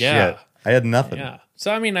of that Yeah. shit. I had nothing. Yeah.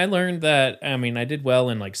 So, I mean, I learned that, I mean, I did well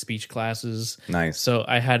in like speech classes. Nice. So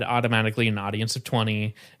I had automatically an audience of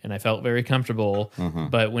 20 and I felt very comfortable.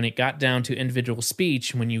 But when it got down to individual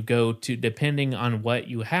speech, when you go to, depending on what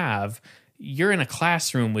you have, you're in a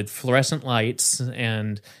classroom with fluorescent lights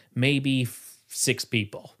and maybe 6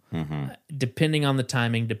 people. Depending on the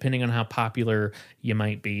timing, depending on how popular you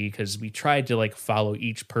might be, because we tried to like follow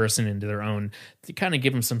each person into their own, to kind of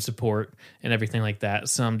give them some support and everything like that.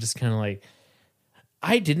 So I'm just kind of like,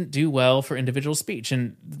 I didn't do well for individual speech.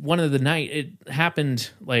 And one of the night, it happened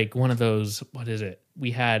like one of those, what is it? We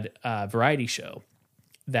had a variety show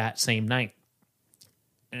that same night.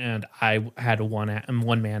 And I had a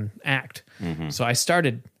one-man act. So I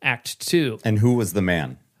started act 2 And who was the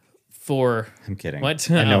man? for... I'm kidding. What?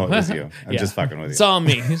 I know Oh. it was you. I'm Yeah. just fucking with you. It's all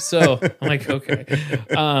me. So I'm like,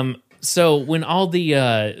 okay. So when all the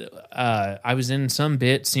I was in some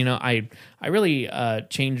bits, you know, I really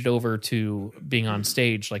changed over to being on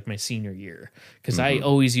stage like my senior year, because I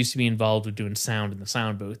always used to be involved with doing sound in the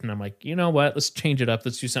sound booth, and I'm like, you know what, let's change it up,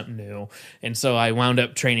 let's do something new. And so I wound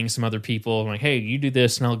up training some other people. I'm like, hey, you do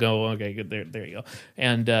this, and I'll go, okay, good, there you go.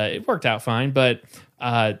 And it worked out fine. But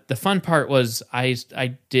the fun part was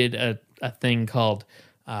I did a thing called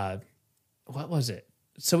what was it?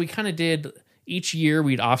 So we kind of did, each year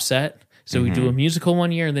we'd offset. So we do a musical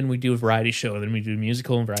one year, and then we do a variety show, and then we do a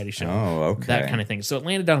musical and variety show. Oh, okay. That kind of thing. So it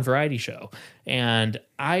landed on variety show. And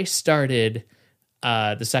I started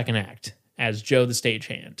the second act as Joe the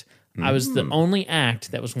stagehand. I was the only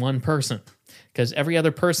act that was one person, because every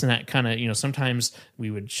other person that kind of, you know, sometimes we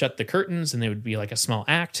would shut the curtains and there would be like a small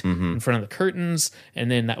act in front of the curtains, and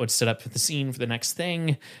then that would set up the scene for the next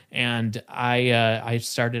thing. And I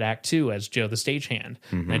started act 2 as Joe the stagehand.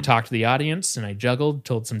 And I talked to the audience, and I juggled,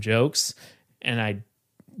 told some jokes, and I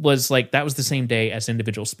was like, that was the same day as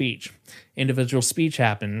individual speech. Individual speech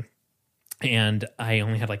happened, and I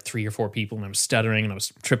only had like 3 or 4 people, and I was stuttering and I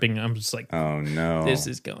was tripping. I'm just like, Oh, no. this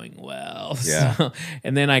is going well. Yeah. So,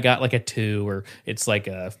 and then I got like a 2, or it's like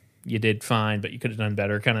a, you did fine, but you could have done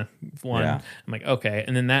better kind of one. Yeah. I'm like, okay.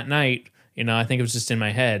 And then that night, you know, I think it was just in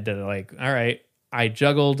my head that like, all right, I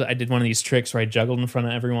juggled. I did one of these tricks where I juggled in front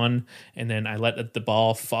of everyone, and then I let the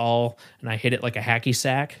ball fall, and I hit it like a hacky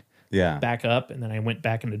sack. Yeah. Back up, and then I went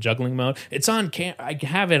back into juggling mode. It's on I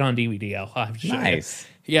have it on DVD. I'll have to show you. Nice.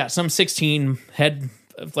 Yeah, some 16 head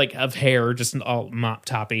of hair, just all mop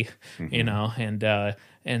toppy, you know, and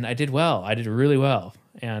I did well. I did really well.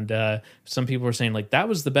 And some people were saying like that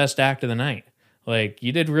was the best act of the night. Like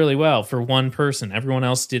you did really well for one person. Everyone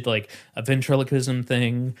else did like a ventriloquism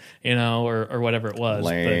thing, you know, or whatever it was.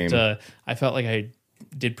 Lame. But I felt like I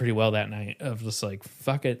did pretty well that night. Of just like,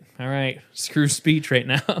 fuck it, all right, screw speech right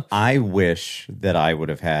now. I wish that I would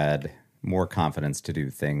have had more confidence to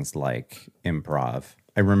do things like improv.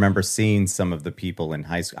 I remember seeing some of the people in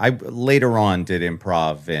high school. I later on did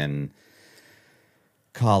improv in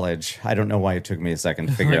college. I don't know why it took me a second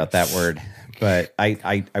to figure out that word, but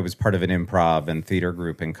I was part of an improv and theater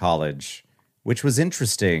group in college, which was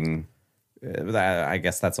interesting. I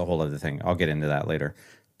guess that's a whole other thing. I'll get into that later.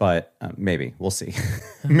 But maybe we'll see.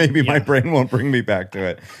 Maybe my brain won't bring me back to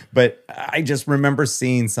it. But I just remember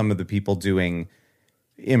seeing some of the people doing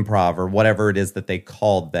improv or whatever it is that they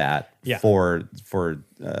called that for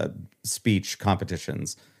speech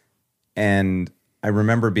competitions. And I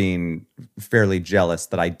remember being fairly jealous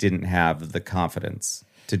that I didn't have the confidence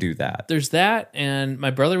to do that. There's that, and my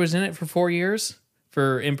brother was in it for 4 years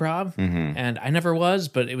for improv, and I never was,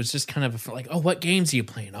 but it was just kind of like, oh, what games are you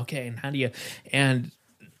playing? Okay, and how do you... And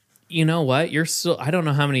you know what? You're still... I don't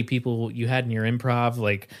know how many people you had in your improv,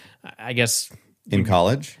 like, I guess... In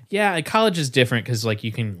college? Yeah, college is different because, like,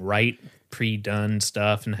 you can write pre-done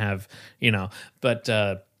stuff and have, you know, but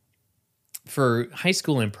for high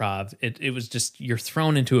school improv, it was just, you're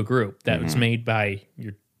thrown into a group that was made by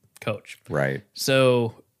your coach. Right.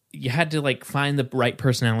 So you had to like find the right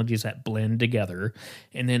personalities that blend together.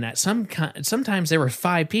 And then at sometimes there were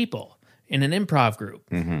 5 people in an improv group,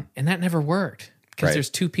 and that never worked. Because there's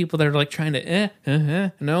 2 people that are like trying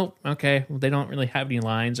to, no, okay, well, they don't really have any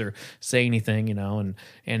lines or say anything, you know,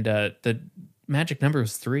 and the magic number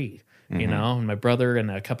was 3, you know, and my brother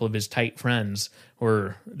and a couple of his tight friends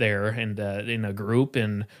were there and in a group,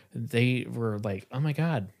 and they were like, oh my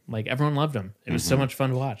God, like everyone loved them. It was so much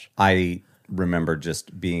fun to watch. I remember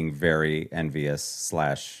just being very envious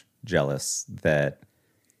 / jealous that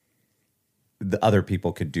the other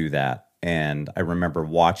people could do that. And I remember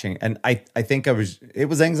watching, and I think it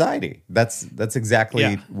was anxiety. That's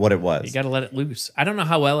exactly what it was. You got to let it loose. I don't know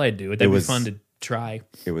how well I'd do it. That'd be fun to try.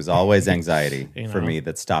 It was always anxiety for know? me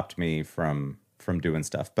that stopped me from doing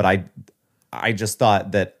stuff. But I just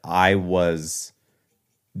thought that I was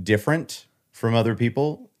different from other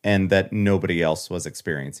people and that nobody else was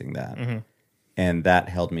experiencing that. And that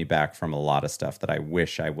held me back from a lot of stuff that I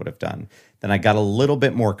wish I would have done. Then I got a little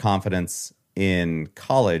bit more confidence in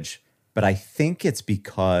college, but I think it's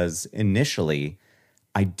because initially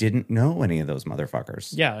I didn't know any of those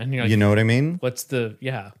motherfuckers. Yeah. And you're like, You know what I mean? what's the,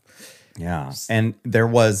 yeah. Yeah. And there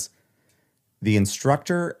was the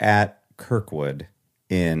instructor at Kirkwood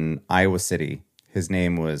in Iowa City. His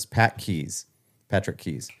name was Patrick Keys.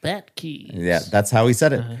 Bat keys. Yeah, that's how he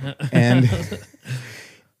said it.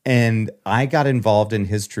 And I got involved in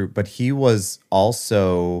his troop, but he was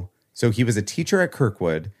also, so he was a teacher at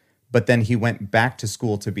Kirkwood, but then he went back to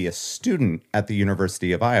school to be a student at the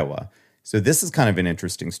University of Iowa. So this is kind of an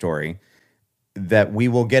interesting story that we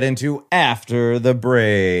will get into after the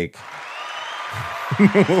break. See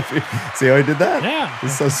how I did that? Yeah.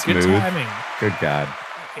 It's so smooth. Good timing. Good God.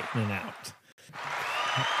 In and out.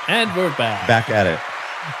 And we're back. Back at it.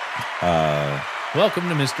 Welcome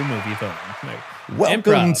to Mr. Movie Phone. Welcome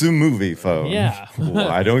Improv. to Movie Phone. Yeah.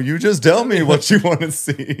 Why don't you just tell me what you want to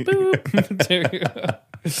see? There you go.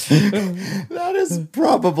 That is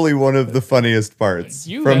probably one of the funniest parts.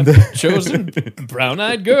 You from have chosen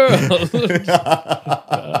Brown-Eyed Girl.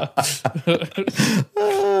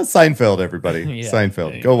 Seinfeld, everybody. Yeah.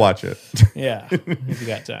 Seinfeld. Go watch it. Yeah, if you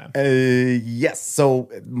got time. Yes. So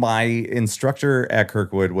my instructor at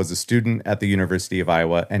Kirkwood was a student at the University of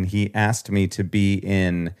Iowa, and he asked me to be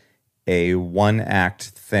in a one-act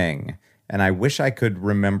thing. And I wish I could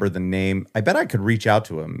remember the name. I bet I could reach out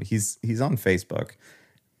to him. He's on Facebook.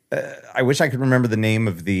 I wish I could remember the name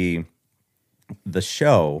of the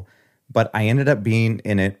show, but I ended up being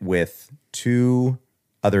in it with two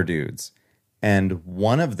other dudes. And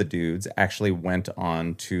one of the dudes actually went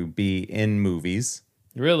on to be in movies.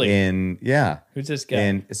 Really? Yeah. Who's this guy?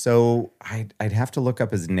 And so I'd have to look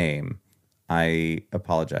up his name. I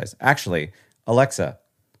apologize. Actually, Alexa,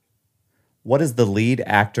 what is the lead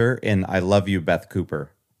actor in I Love You, Beth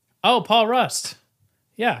Cooper? Oh, Paul Rust.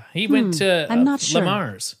 Yeah, he went to I'm not sure.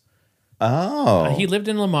 Lamar's. Oh, He lived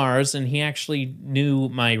in Lamar's, and he actually knew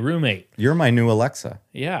my roommate. you're my new Alexa.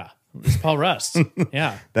 Yeah, it's Paul Rust.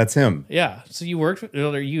 Yeah, That's him. yeah. So you worked with,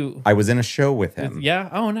 or you? I was in a show with him. Yeah.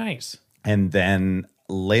 Oh, nice. And then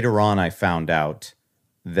later on, I found out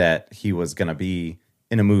that he was going to be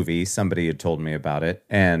in a movie. Somebody had told me about it.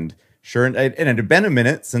 And and it had been a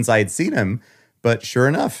minute since I had seen him. But sure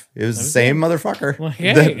enough, it was the same motherfucker Well,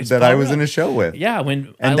 hey, it's that I Paul was in a Rudd. show with. Yeah,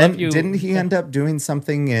 when And I then Love You, didn't he end up doing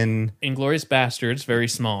something in... Inglorious Bastards, very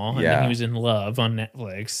small, and Yeah. then he was in Love on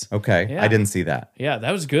Netflix. Okay, Yeah. I didn't see that. Yeah,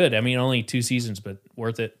 that was good. I mean, only 2 seasons, but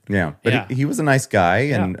worth it. Yeah, but Yeah. he was a nice guy,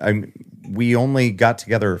 and we only got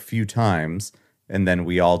together a few times, and then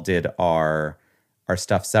we all did our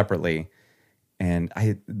stuff separately. And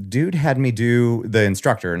dude had me do, the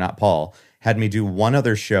instructor, not Paul, had me do one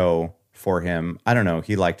other show for him. I don't know,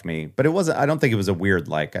 he liked me, but it wasn't. I don't think it was a weird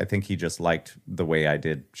like. I think he just liked the way I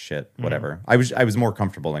did shit. Whatever. I was more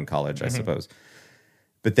comfortable in college, I suppose.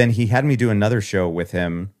 But then he had me do another show with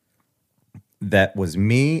him that was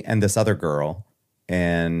me and this other girl.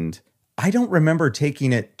 And I don't remember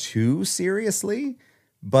taking it too seriously,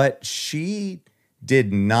 but she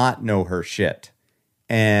did not know her shit.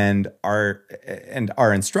 And our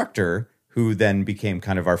instructor, who then became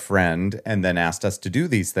kind of our friend and then asked us to do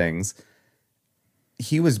these things,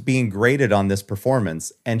 he was being graded on this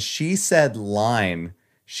performance. And she said line.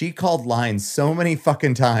 She called line so many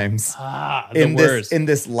fucking times The worst. in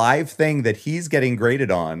this live thing that he's getting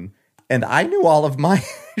graded on. And I knew all of my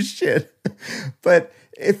shit, but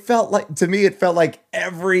it felt like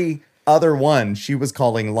every other one she was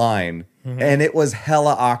calling line, and it was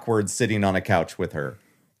hella awkward sitting on a couch with her.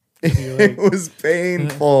 It was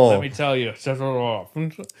painful. Let me tell you, set it off.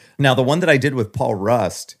 Now, the one that I did with Paul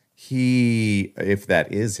Rust, he, if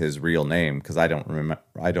that is his real name, because I don't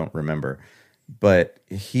remember, but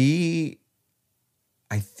I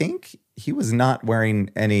think he was not wearing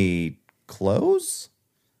any clothes,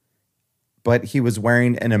 but he was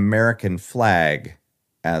wearing an American flag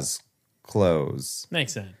as clothes.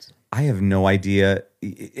 Makes sense. I have no idea.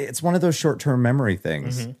 It's one of those short-term memory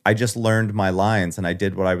things. I just learned my lines and I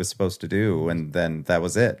did what I was supposed to do, and then that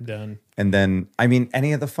was it. Done. And then, I mean,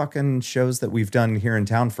 any of the fucking shows that we've done here in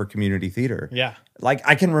town for community theater. Yeah. Like,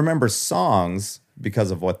 I can remember songs because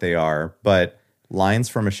of what they are, but lines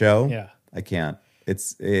from a show, Yeah. I can't.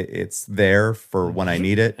 It's there for when I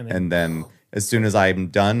need it, and then as soon as I'm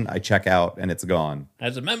done, I check out and it's gone.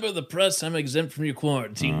 As a member of the press, I'm exempt from your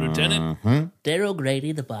quarantine, Lieutenant. Daryl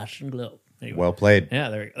Grady, the Boston Globe. Anyway. Well played. Yeah,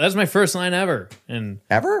 there we go. That's my first line ever. And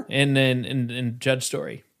Ever? in Judge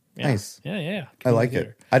Story. Yeah. Nice. Yeah. I like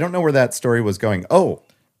it. I don't know where that story was going. Oh,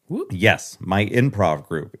 Yes, my improv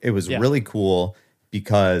group. It was Yeah. really cool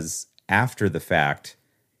because after the fact,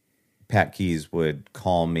 Pat Keys would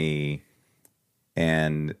call me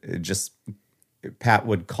and Pat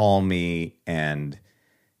would call me and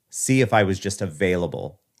see if I was just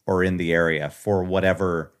available or in the area for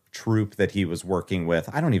whatever troupe that he was working with.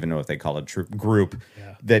 I don't even know if they call it troupe, group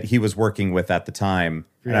that he was working with at the time.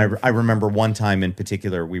 And I remember one time in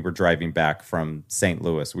particular, we were driving back from St.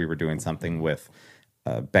 Louis. We were doing something with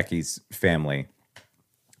Becky's family.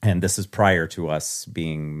 And this is prior to us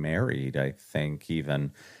being married, I think,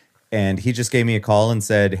 even. And he just gave me a call and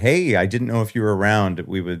said, "Hey, I didn't know if you were around.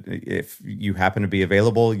 If you happen to be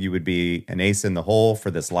available, you would be an ace in the hole for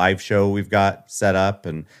this live show we've got set up."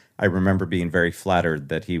 And I remember being very flattered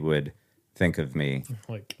that he would think of me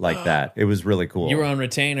like that. It was really cool. You were on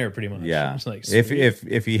retainer pretty much. Yeah. It's like,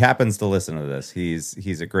 If he happens to listen to this,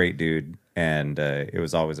 he's a great dude, and it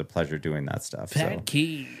was always a pleasure doing that stuff. Pat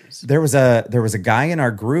Keys. There was a guy in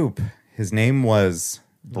our group. His name was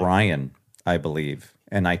Brian, I believe,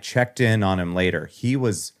 and I checked in on him later. He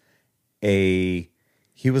was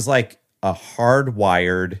like a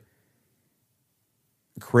hardwired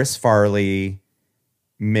Chris Farley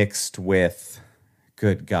mixed with,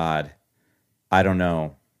 good God, I don't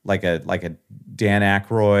know, like a Dan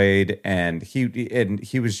Aykroyd, and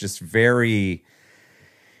he was just very.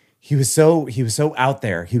 He was so out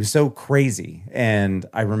there. He was so crazy. And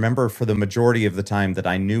I remember for the majority of the time that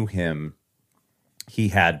I knew him, he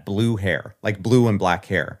had blue hair, like blue and black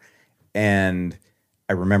hair. And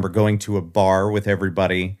I remember going to a bar with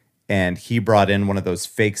everybody, and he brought in one of those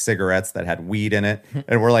fake cigarettes that had weed in it,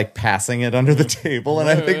 and we're like passing it under the table. And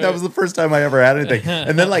I think that was the first time I ever had anything.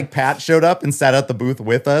 And then like Pat showed up and sat at the booth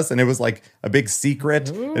with us, and it was like a big secret.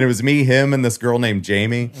 And it was me, him, and this girl named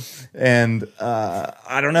Jamie. And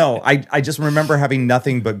I don't know. I just remember having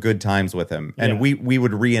nothing but good times with him. And we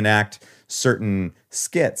would reenact certain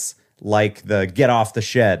skits, like the Get Off the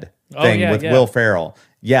Shed thing with Will Ferrell.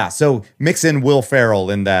 Yeah, so mix in Will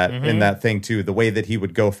Ferrell in that thing too. The way that he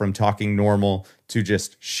would go from talking normal to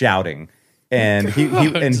just shouting, and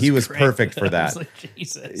he was perfect for that. Like,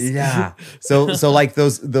 Jesus. Yeah. So like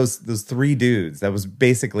those three dudes, that was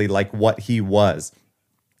basically like what he was.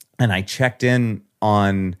 And I checked in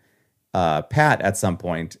on Pat at some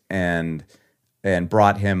point and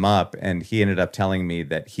brought him up, and he ended up telling me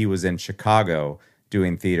that he was in Chicago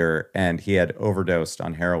doing theater and he had overdosed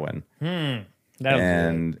on heroin.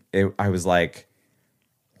 I was like,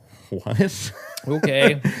 what?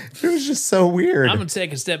 Okay. It was just so weird. I'm going to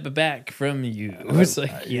take a step back from you. It's like,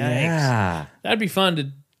 yikes. Yeah. That'd be fun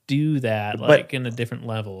to do that, like in a different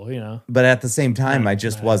level, you know? But at the same time, I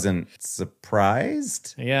just wasn't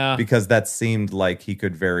surprised. Yeah. Because that seemed like he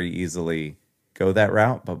could very easily go that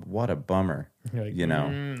route. But what a bummer, Like, you know?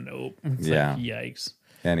 Nope. It's Yeah. like, yikes.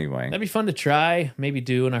 Anyway. That'd be fun to try. Maybe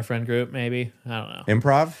do in our friend group, maybe. I don't know.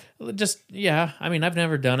 Improv? Just, yeah. I mean, I've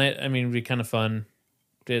never done it. I mean, it'd be kind of fun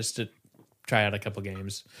just to try out a couple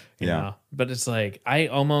games, you know? But it's like, I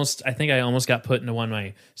think I almost got put into one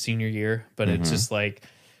my senior year, but it's just like,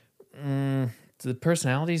 the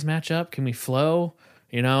personalities match up? Can we flow?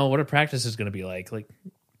 You know, what are practices going to be like? Like,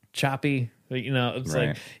 choppy? You know, it's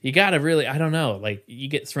like, you got to really, I don't know, like, you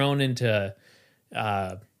get thrown into,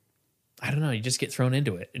 I don't know. You just get thrown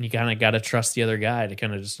into it, and you kind of got to trust the other guy to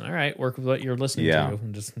kind of just, all right, work with what you're listening to,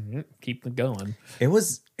 and just keep it going. It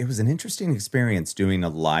was an interesting experience doing a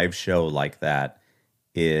live show like that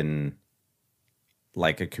in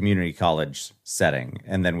like a community college setting,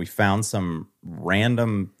 and then we found some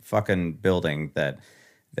random fucking building that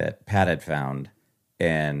Pat had found,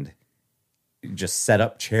 and just set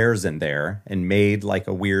up chairs in there and made like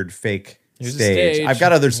a weird fake stage. I've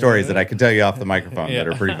got other stories that I could tell you off the microphone that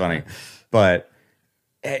are pretty funny, but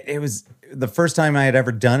it was the first time I had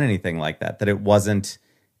ever done anything like that, that it wasn't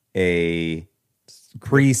a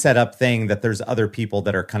pre-set up thing, that there's other people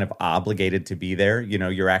that are kind of obligated to be there. You know,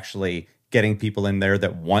 you're actually getting people in there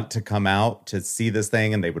that want to come out to see this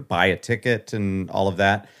thing, and they would buy a ticket and all of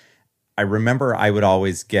that. I remember I would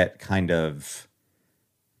always get kind of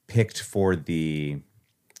picked for the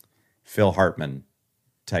Phil Hartman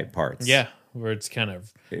type parts. Yeah, where it's kind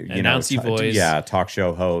of announcy voice. Yeah, talk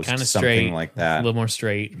show host, kind of something straight, like that. A little more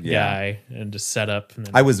straight guy, and just set up. And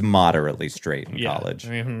then, I was moderately straight in college.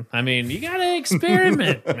 I mean, you got to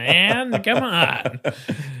experiment, man. Come on.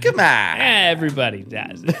 Come on. Everybody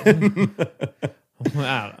does it.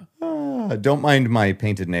 I don't know. Don't mind my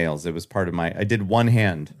painted nails. It was part of my... I did one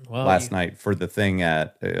hand last night for the thing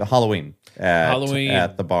at Halloween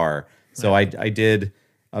at the bar. So I did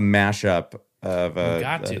a mashup of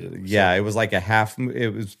Mugatu. it was like a half.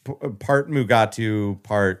 It was part Mugatu,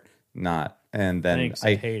 part not and then Thanks,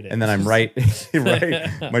 I hate it. and then I'm right,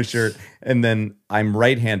 my shirt, and then I'm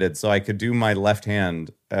right-handed, so I could do my left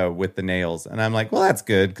hand with the nails, and I'm like, well, that's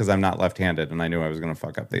good because I'm not left-handed, and I knew I was going to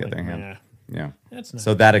fuck up the other hand. Yeah. Yeah, That's nice.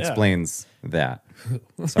 so that Yeah. explains that.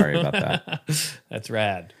 Sorry about that. That's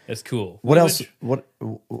rad. That's cool. What We else? went-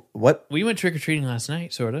 What? We went trick or treating last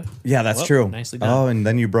night, sort of. Yeah, that's Well, true. nicely done. Oh, and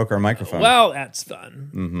then you broke our microphone. Well, that's fun.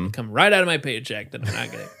 Mm-hmm. Come right out of my paycheck that I'm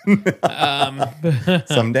not getting.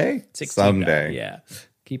 Someday. $16, Someday. Yeah.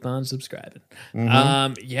 Keep on subscribing.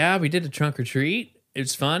 Mm-hmm. Yeah, we did a trunk or treat. It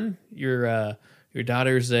was fun. Your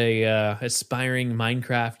daughter's a aspiring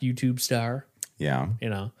Minecraft YouTube star, Yeah. you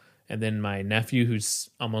know. And then my nephew, who's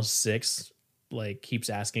almost 6, like keeps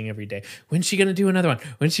asking every day, when's she gonna do another one?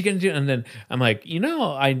 When's she gonna do? And then I'm like,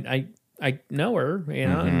 I know her, you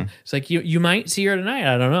know. And it's like you might see her tonight.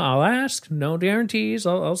 I don't know. I'll ask. No guarantees.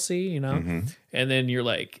 I'll see, you know. And then you're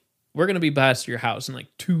like, we're gonna be past your house in like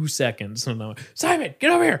 2 seconds. And I'm like, Simon, get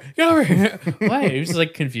over here, get over here. Why? He was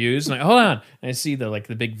like confused. I'm like, hold on. And I see the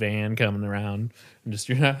big van coming around. And just,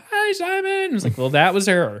 hi Simon. It's like, well, that was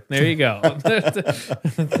her. There you go.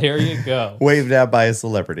 There you go. Waved at by a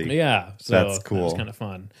celebrity. Yeah, so That's cool. That was kind of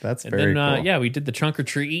fun. That's and very then, cool. Yeah, we did the trunk or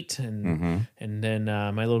treat, and then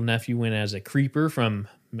my little nephew went as a creeper from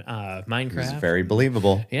Minecraft. It was very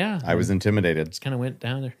believable. Yeah, I was intimidated. just kind of went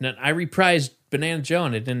down there. Now, I reprised Banana Joe,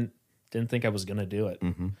 and I didn't think I was gonna do it.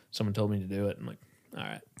 Someone told me to do it. I'm like, all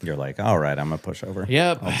right, You're like, all right, I'm a pushover.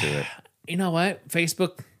 yep. I'll do it. You know what?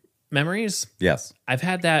 Facebook memories. Yes. I've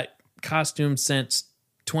had that costume since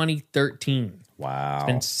 2013. Wow.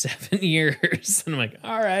 Been 7 years, and I'm like,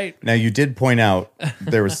 all right, Now, you did point out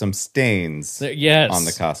there were some stains yes, on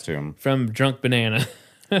the costume. from Drunk Banana.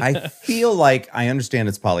 I feel like I understand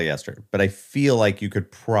it's polyester, but I feel like you could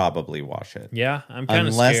probably wash it. Yeah, I'm kind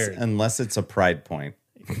of scared. Unless it's a pride point.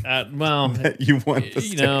 Well, You want the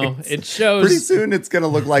you know, stains. it shows. Pretty soon it's going to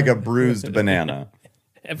look like a bruised banana.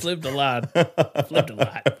 I've lived a lot. I've lived a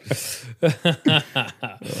lot.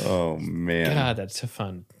 Oh, man. God, that's so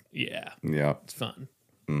fun. Yeah, Yeah. it's fun.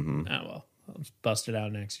 Oh well, I'll just bust it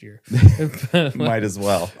out next year. Might as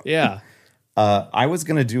well. Yeah. I was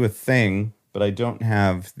going to do a thing, but I don't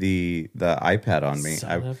have the iPad on me.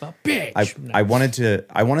 Son of a bitch. No. I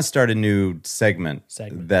want to start a new segment.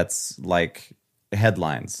 Segment. That's like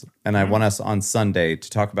headlines, and I want us on Sunday to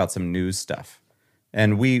talk about some news stuff.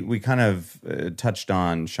 And we kind of touched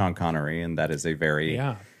on Sean Connery, and that is a very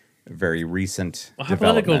Yeah. very recent Well, how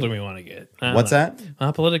political development. do we want to get? I don't What's know. that?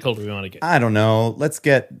 How political do we want to get? I don't know. Let's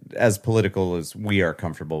get as political as we are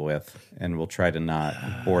comfortable with, and we'll try to not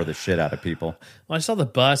bore the shit out of people. Well, I saw the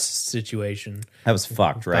bus situation. That was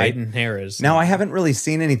fucked, right? Biden Harris. Now, I haven't really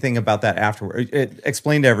seen anything about that afterward.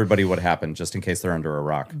 Explain to everybody what happened, just in case they're under a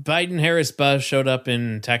rock. Biden Harris bus showed up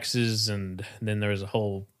in Texas, and then there was a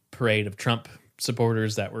whole parade of Trump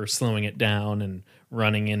supporters that were slowing it down and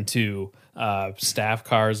running into staff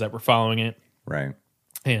cars that were following it. Right.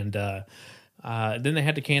 And then they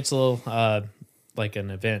had to cancel like an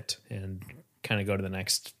event and kind of go to the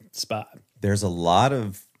next spot. There's a lot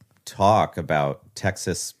of talk about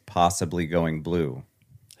Texas possibly going blue.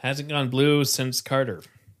 Hasn't gone blue since Carter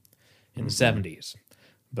in the 70s.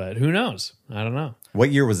 But who knows? I don't know.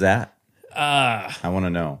 What year was that? I want to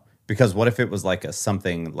know. Because what if it was like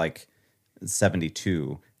something like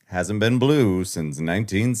 72? Hasn't been blue since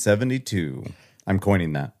 1972. I'm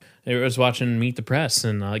coining that. I was watching Meet the Press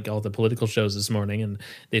and like all the political shows this morning, and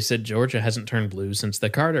they said Georgia hasn't turned blue since the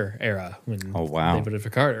Carter era when Oh, wow. they voted for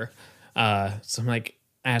Carter. So I'm like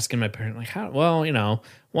asking my parent, like, how? Well, you know,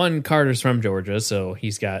 one, Carter's from Georgia, so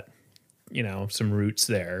he's got, you know, some roots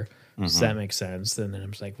there. So that makes sense. And then I'm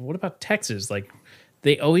just like, what about Texas? Like,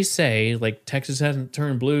 they always say like Texas hasn't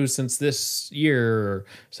turned blue since this year or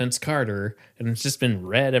since Carter, and it's just been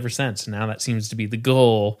red ever since. Now that seems to be the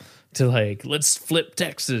goal to like, let's flip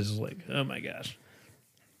Texas. Like, oh my gosh.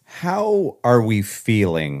 How are we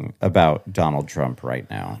feeling about Donald Trump right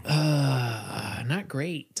now? Not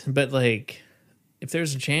great, but like, if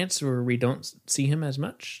there's a chance where we don't see him as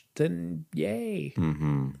much, then yay.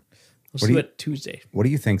 Mm-hmm. We'll see what Tuesday. What do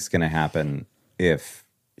you think's going to happen if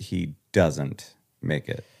he doesn't make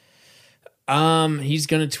it? He's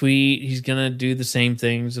gonna tweet. He's gonna do the same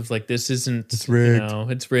things of like, this isn't. It's rigged. You know,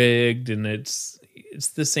 it's rigged, and it's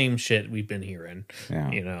the same shit we've been hearing.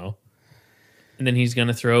 Yeah. You know, and then he's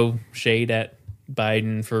gonna throw shade at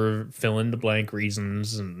Biden for fill in the blank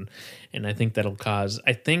reasons, and I think that'll cause.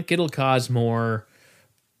 I think it'll cause more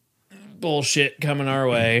bullshit coming our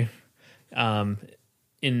way.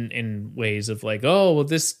 In ways of like, oh, well,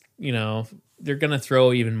 this, you know, they're going to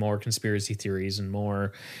throw even more conspiracy theories and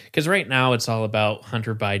more, because right now it's all about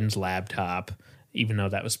Hunter Biden's laptop, even though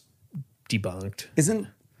that was debunked. Isn't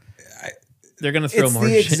They're going to throw it's more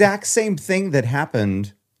the shit. exact same thing that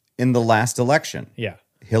happened in the last election? Yeah.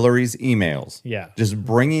 Hillary's emails. Yeah. Just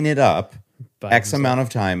bringing it up Biden's X amount of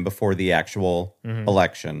time before the actual Mm-hmm.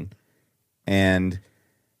 election and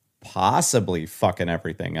possibly fucking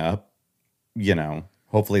everything up. You know,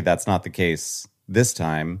 hopefully that's not the case this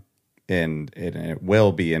time. And it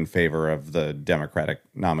will be in favor of the Democratic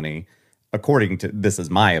nominee. According to, this is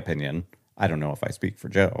my opinion. I don't know if I speak for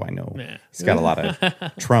Joe. I know Nah. he's got a lot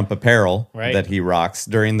of Trump apparel Right. that he rocks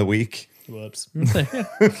during the week. Whoops.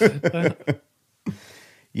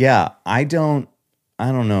 Yeah, I don't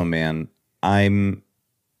know, man. I'm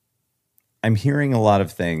hearing a lot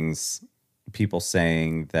of things, people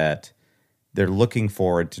saying that they're looking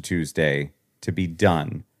forward to Tuesday to be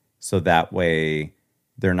done so that way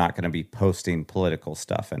they're not going to be posting political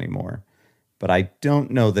stuff anymore. But I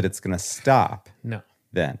don't know that it's going to stop No.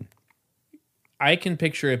 then. I can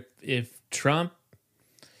picture if Trump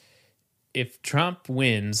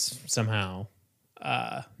wins somehow,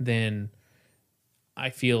 then I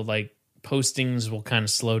feel like postings will kind of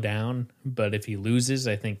slow down. But if he loses,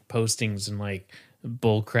 I think postings and like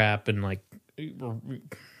bull crap and like, you know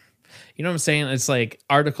what I'm saying? It's like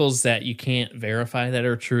articles that you can't verify that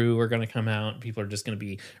are true are going to come out. People are just going to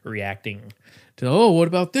be reacting to, oh, what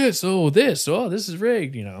about this? Oh, this is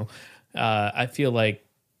rigged. You know, I feel like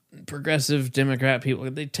progressive Democrat people,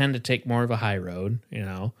 they tend to take more of a high road, you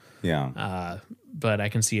know. Yeah. But I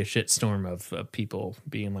can see a shitstorm of people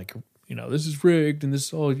being like, you know, this is rigged and this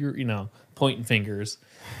is all your, you know, pointing fingers.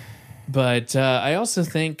 But I also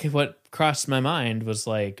think what crossed my mind was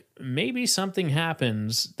like, maybe something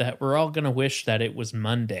happens that we're all going to wish that it was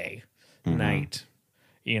Monday night.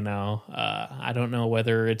 You know, I don't know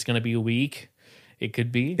whether it's going to be a week. It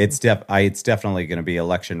could be. It's definitely going to be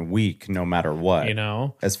election week no matter what. You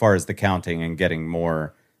know? As far as the counting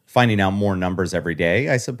and finding out more numbers every day,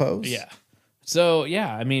 I suppose. Yeah. So,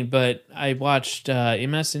 yeah, I mean, but I watched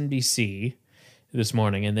MSNBC this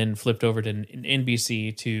morning and then flipped over to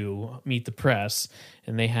NBC to Meet the Press,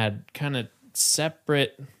 and they had kind of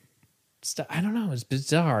separate stuff. I don't know, it's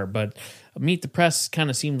bizarre, but Meet the Press kind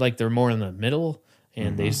of seemed like they're more in the middle,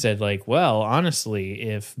 and they said like, well, honestly,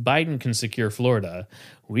 if Biden can secure Florida,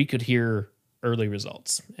 we could hear early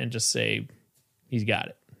results and just say he's got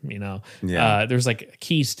it, you know. Yeah. There's like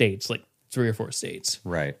key states, like 3 or 4 states,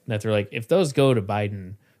 Right. that they're like, if those go to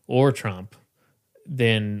Biden or Trump,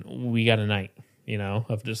 then we got a night, you know,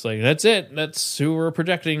 of just like, that's it. That's who we're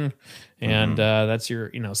projecting. And that's your,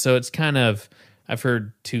 you know, so it's kind of, I've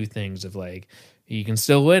heard 2 things of like, you can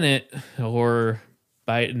still win it, or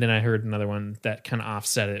Biden. Then I heard another one that kind of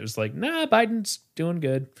offset it. It was like, nah, Biden's doing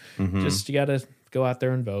good. Just, you got to go out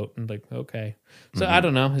there and vote. And like, okay. So I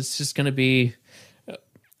don't know. It's just going to be,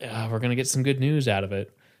 we're going to get some good news out of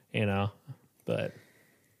it, you know, but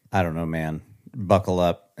I don't know, man. Buckle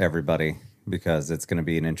up, everybody, because it's going to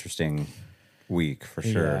be an interesting week for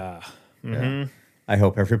sure. yeah. Yeah. I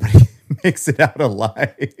hope everybody makes it out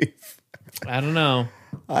alive. I don't know.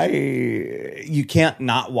 You can't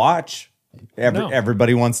not watch. No.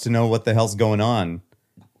 Everybody wants to know what the hell's going on.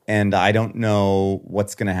 And I don't know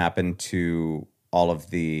what's going to happen to all of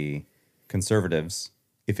the conservatives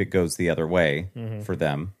if it goes the other way for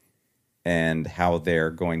them and how they're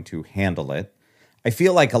going to handle it. I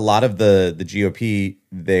feel like a lot of the GOP,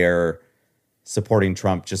 they're supporting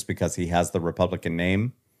Trump just because he has the Republican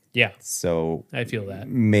name. Yeah, So I feel that.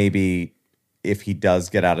 maybe if he does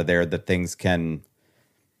get out of there, that things can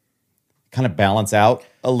kind of balance out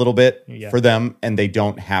a little bit for them, and they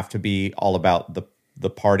don't have to be all about the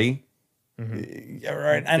party. Yeah,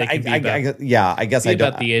 right. And They can be I guess I don't.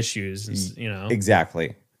 about the issues, you know.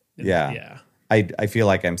 Exactly. Yeah. Yeah. I feel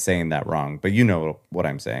like I'm saying that wrong, but you know what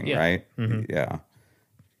I'm saying, Yeah. right? Yeah.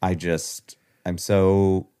 I'm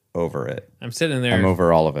so over it. I'm sitting there I'm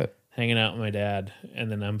over all of it. hanging out with my dad,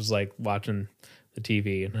 and then I was like watching the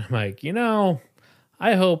TV, and I'm like, you know,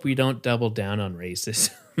 I hope we don't double down on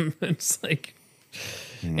racism. It's like,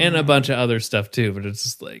 and a bunch of other stuff too, but it's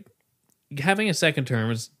just like having a second term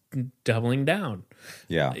is doubling down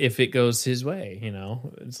Yeah. if it goes his way, you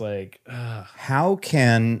know. It's like, How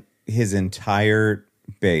can his entire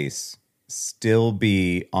base still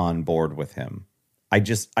be on board with him? I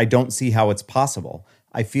don't see how it's possible.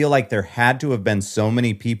 I feel like there had to have been so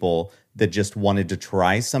many people that just wanted to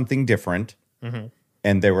try something different.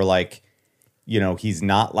 And they were like, you know, he's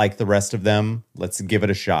not like the rest of them. Let's give it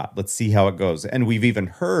a shot. Let's see how it goes. And we've even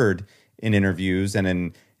heard in interviews and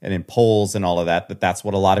in polls and all of that, that's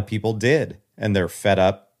what a lot of people did. And they're fed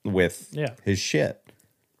up with his shit.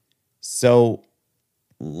 So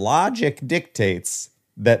logic dictates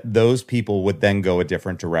that those people would then go a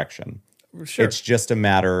different direction. Sure. It's just a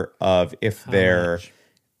matter of if they're, much?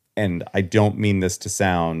 and I don't mean this to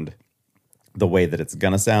sound the way that it's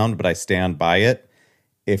going to sound, but I stand by it.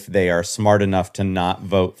 If they are smart enough to not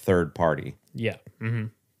vote third party. Yeah.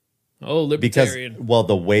 Oh, Because, libertarian. well,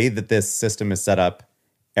 the way that this system is set up,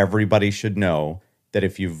 everybody should know that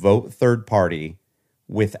if you vote third party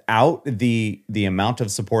without the amount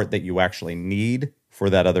of support that you actually need for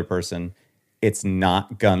that other person, it's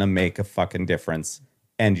not gonna make a fucking difference.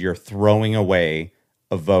 And you're throwing away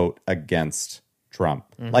a vote against Trump.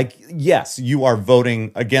 Like, yes, you are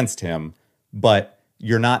voting against him, but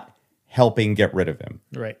you're not helping get rid of him.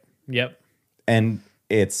 Right. Yep. And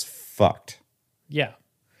it's fucked. Yeah.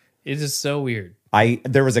 It is so weird.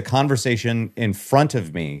 There was a conversation in front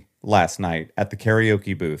of me last night at the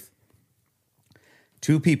karaoke booth.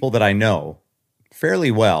 Two people that I know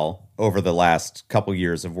fairly well over the last couple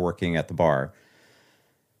years of working at the bar.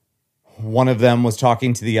 One of them was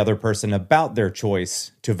talking to the other person about their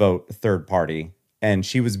choice to vote third party, and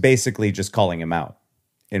she was basically just calling him out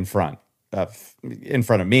in front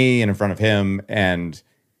of me and in front of him and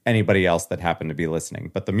anybody else that happened to be listening.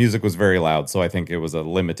 But the music was very loud, so I think it was a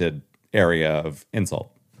limited area of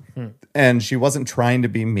insult. And she wasn't trying to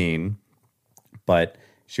be mean, but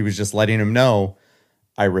she was just letting him know,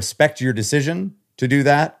 I respect your decision to do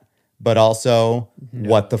that, but also,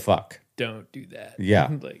 what the fuck? Don't do that. Yeah.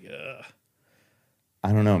 Like,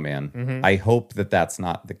 I don't know, man. I hope that that's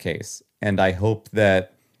not the case. And I hope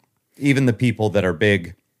that even the people that are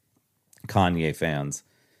big Kanye fans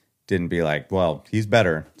didn't be like, well, he's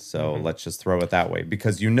better, so let's just throw it that way.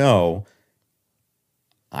 Because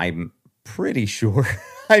I'm pretty sure,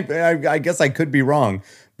 I guess I could be wrong,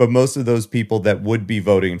 but most of those people that would be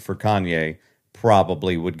voting for Kanye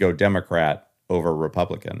probably would go Democrat over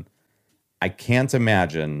Republican. I can't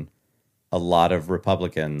imagine a lot of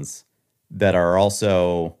Republicans that are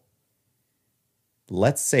also,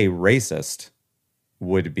 let's say, racist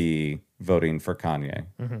would be voting for Kanye,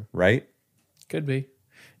 right? could be.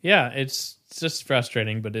 Yeah, it's just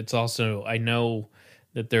frustrating, but it's also, I know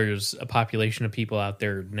that there's a population of people out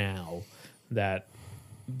there now that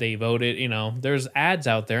they voted, there's ads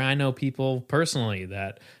out there. I know people personally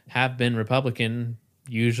that have been Republican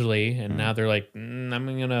usually, and now they're like,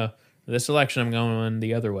 this election I'm going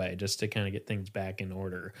the other way just to kind of get things back in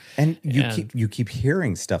order. And you keep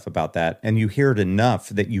hearing stuff about that, and you hear it enough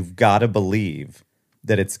that you've got to believe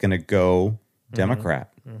that it's going to go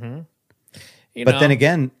Democrat. But then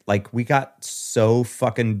again, like, we got so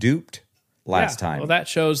fucking duped last time. Well, that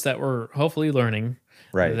shows that we're hopefully learning.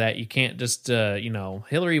 Right. That you can't just,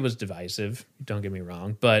 Hillary was divisive, don't get me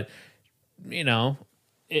wrong, but,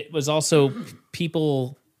 it was also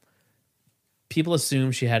people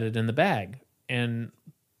assume she had it in the bag. And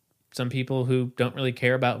some people who don't really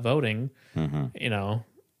care about voting, you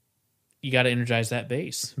got to energize that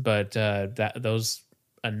base. But those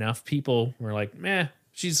enough people were like, meh,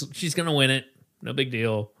 she's going to win it. No big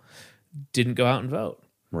deal. Didn't go out and vote.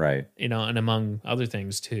 Right. And among other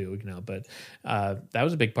things too, but that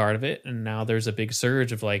was a big part of it. And now there's a big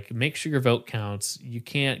surge of like, make sure your vote counts. You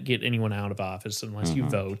can't get anyone out of office unless you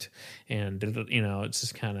vote. And, it's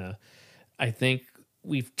just kind of, I think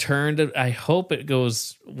we've turned it. I hope it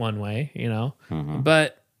goes one way,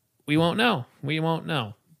 but we won't know. We won't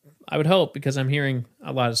know. I would hope, because I'm hearing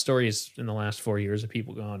a lot of stories in the last 4 years of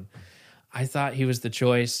people going, I thought he was the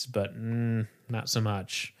choice, but not so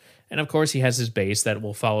much. And of course, he has his base that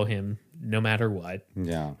will follow him no matter what.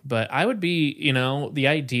 Yeah. But I would be, the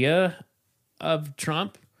idea of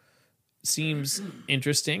Trump seems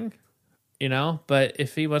interesting, but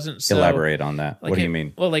if he wasn't so... Elaborate on that. Like, What do you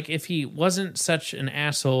mean? Well, like, if he wasn't such an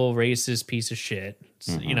asshole, racist piece of shit,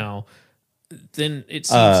 then it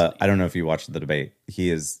seems... I don't know if you watched the debate. He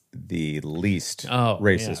is the least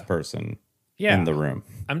racist person in the room.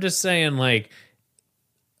 I'm just saying, like,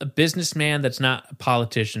 a businessman that's not a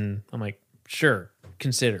politician, I'm like, sure,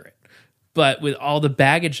 consider it. But with all the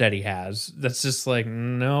baggage that he has, that's just like,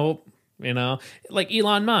 nope, like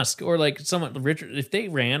Elon Musk or like someone, Richard, if they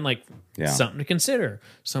ran, like, something to consider.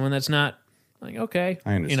 Someone that's not, like, okay,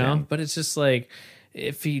 I understand. but it's just like,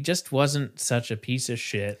 if he just wasn't such a piece of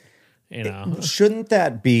shit, Shouldn't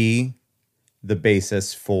that be the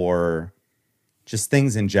basis for just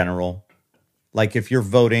things in general? Like, if you're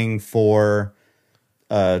voting for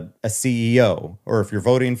a CEO, or if you're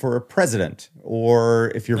voting for a president,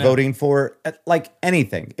 or if you're voting for like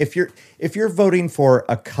anything, if you're voting for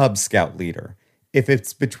a Cub Scout leader, if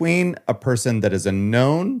it's between a person that is a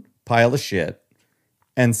known pile of shit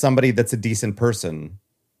and somebody that's a decent person,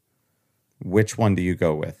 which one do you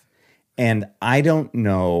go with? And I don't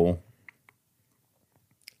know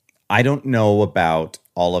about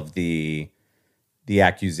all of the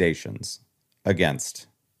accusations against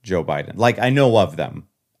Joe Biden. Like, I know of them.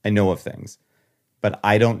 I know of things. But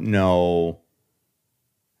I don't know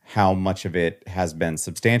how much of it has been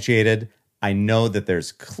substantiated. I know that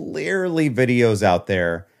there's clearly videos out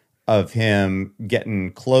there of him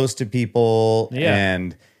getting close to people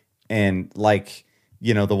and like,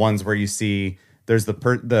 you know, the ones where you see there's the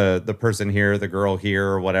person here, the girl here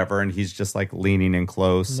or whatever, and he's just like leaning in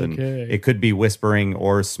close and it could be whispering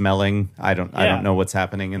or smelling. I don't know what's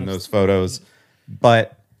happening in those photos.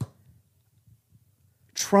 But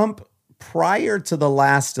Trump, prior to the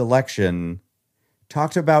last election,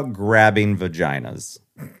 talked about grabbing vaginas.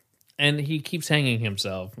 And he keeps hanging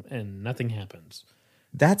himself and nothing happens.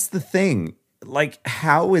 That's the thing. Like,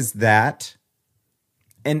 how is that?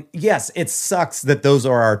 And yes, it sucks that those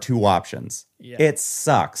are our two options. Yeah. It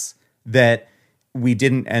sucks that we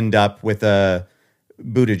didn't end up with a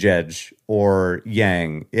Buttigieg or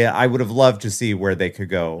Yang. Yeah, I would have loved to see where they could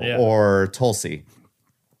go, or Tulsi.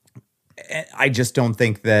 I just don't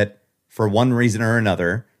think that for one reason or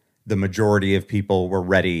another, the majority of people were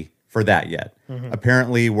ready for that yet. Mm-hmm.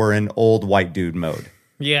 Apparently, we're in old white dude mode.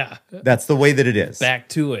 Yeah. That's the way that it is. Back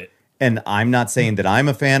to it. And I'm not saying that I'm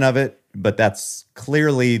a fan of it, but that's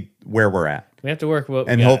clearly where we're at. We have to work with what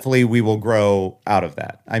we and got. Hopefully we will grow out of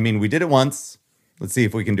that. I mean, we did it once. Let's see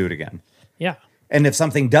if we can do it again. Yeah. And if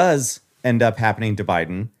something does end up happening to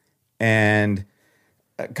Biden and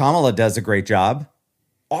Kamala does a great job,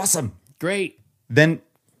 awesome. Great. Then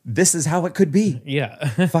this is how it could be. Yeah.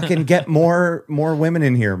 Fucking get more women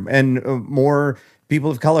in here and more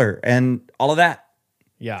people of color and all of that.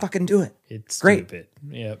 Yeah. Fucking do it. It's great. Stupid.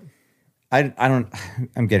 Yep.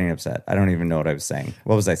 I'm getting upset. I don't even know what I was saying.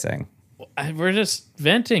 What was I saying? We're just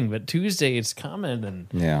venting, but Tuesday it's coming,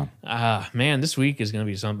 and man, this week is gonna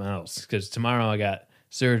be something else because tomorrow I got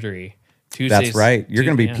surgery. Tuesday's, that's right. You're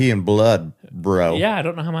gonna be peeing blood, bro. Yeah, I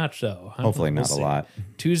don't know how much though. Hopefully not a lot.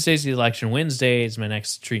 Tuesday's the election. Wednesday is my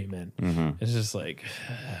next treatment. Mm-hmm. It's just like,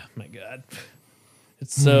 oh my God.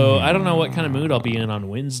 So I don't know what kind of mood I'll be in on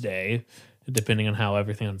Wednesday, depending on how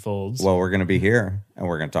everything unfolds. Well, we're gonna be here and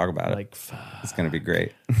we're gonna talk about like, it. Fuck. It's gonna be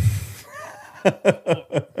great.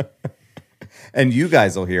 And you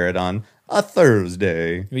guys will hear it on a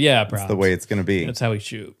Thursday. Yeah, that's the way it's going to be. That's how we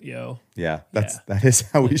shoot, yo. Yeah, that is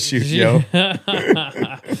how we shoot, yo.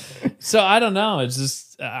 So I don't know. It's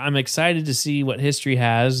just I'm excited to see what history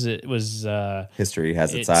has. It was history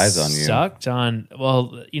has its eyes on you. Sucked on.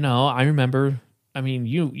 Well, you know, I remember. I mean,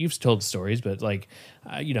 you've told stories, but like,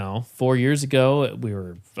 4 years ago we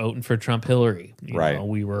were voting for Trump, Hillary. You know,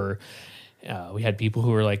 we were. We had people who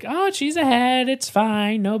were like, "Oh, she's ahead. It's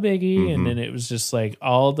fine, no biggie." Mm-hmm. And then it was just like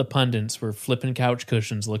all the pundits were flipping couch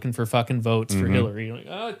cushions, looking for fucking votes for Hillary. Like,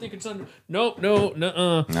 "Oh, I think it's on." Nope,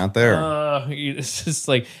 no, not there. It's just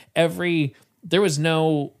like there was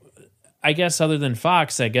no. I guess other than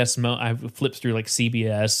Fox, I guess I flipped through like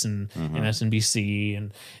CBS and MSNBC,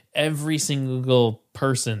 and every single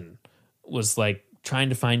person was like trying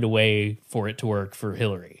to find a way for it to work for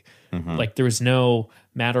Hillary. Mm-hmm. Like there was no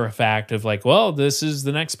matter of fact of like, well, this is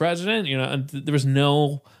the next president, and there was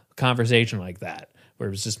no conversation like that where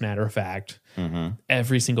it was just matter of fact. Mm-hmm.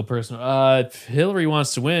 Every single person, if Hillary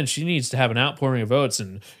wants to win, she needs to have an outpouring of votes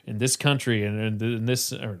in this country and in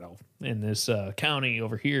this, or no, in this county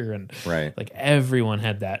over here. And like everyone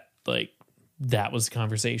had that, like that was the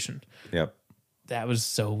conversation. Yep. That was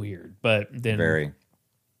so weird. But then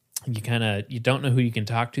you don't know who you can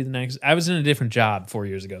talk to the next. I was in a different job 4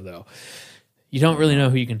 years ago though. You don't really know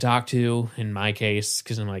who you can talk to in my case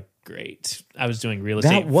because I'm like, great. I was doing real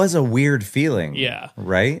estate. That was a weird feeling. Yeah.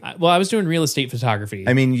 Right? I was doing real estate photography.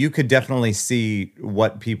 I mean, you could definitely see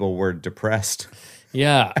what people were depressed.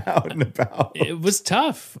 Yeah. Out and about. It was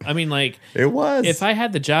tough. I mean, like. It was. If I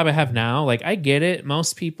had the job I have now, like, I get it.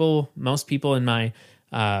 Most people in my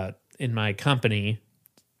company,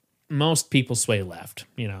 most people sway left,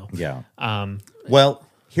 Yeah. Well,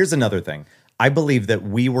 here's another thing. I believe that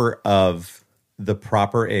we were of the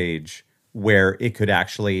proper age where it could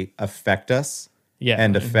actually affect us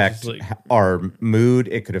and affect our mood.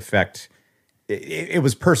 It could affect, it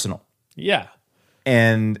was personal. Yeah.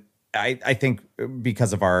 And I think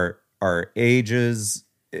because of our ages,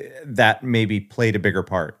 that maybe played a bigger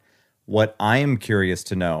part. What I am curious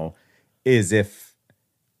to know is if,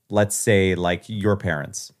 let's say, like your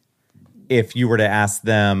parents, if you were to ask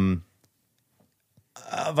them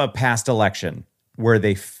of a past election where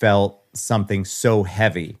they felt something so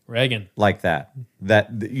heavy, Reagan, like that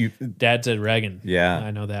you Dad said Reagan. Yeah,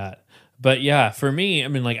 I know that. But yeah, for me, I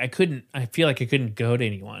mean, like I feel like I couldn't go to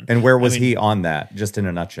anyone. And where was I mean, he on that? Just in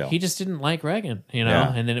a nutshell. He just didn't like Reagan, you know?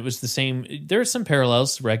 Yeah. And then it was the same. There are some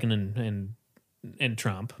parallels to Reagan and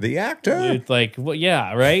Trump. The actor. With like, well,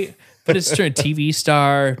 yeah, right? But it's a TV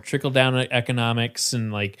star, trickle down economics,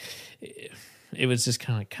 and like, it was just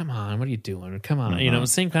kind of like, come on, what are you doing? Come on. You know,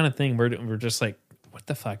 same kind of thing. We're just like, what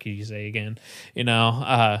the fuck did you say again? You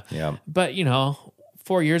know? Yeah. But, you know,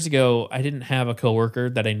 4 years ago, I didn't have a coworker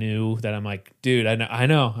that I knew that I'm like, dude, I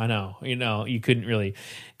know. You know, you couldn't really,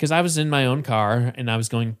 because I was in my own car and I was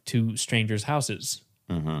going to strangers' houses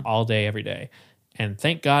all day, every day. And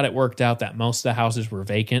thank God it worked out that most of the houses were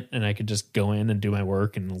vacant and I could just go in and do my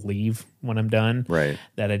work and leave when I'm done. Right.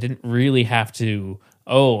 That I didn't really have to,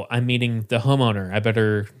 oh, I'm meeting the homeowner. I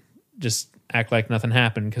better just act like nothing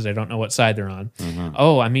happened because I don't know what side they're on.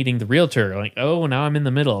 Oh, I'm meeting the realtor. Like, oh, now I'm in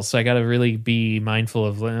the middle. So I got to really be mindful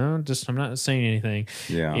of, I'm not saying anything.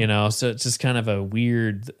 Yeah. You know, so it's just kind of a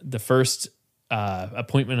weird, the first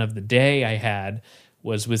appointment of the day I had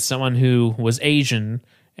was with someone who was Asian,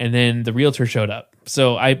 and then the realtor showed up.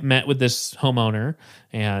 So I met with this homeowner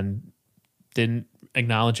and didn't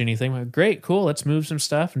acknowledge anything. Like, great, cool, let's move some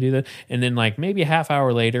stuff and do that. And then like maybe a half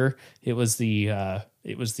hour later, it was the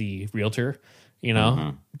realtor. You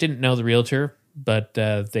know, didn't know the realtor, but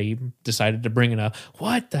they decided to bring it up.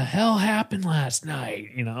 What the hell happened last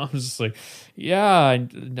night? You know, I was just like, yeah, I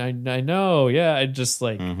know, yeah. I just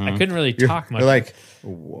like I couldn't really talk much. You're like,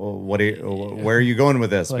 where are you going with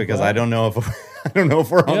this? Like, because what? I don't know if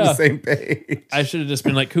we're on the same page. I should have just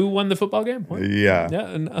been like, who won the football game? What? Yeah.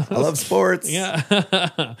 Yeah, no. I love sports. Yeah.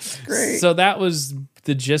 Great. So that was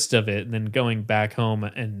the gist of it. And then going back home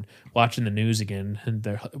and watching the news again, and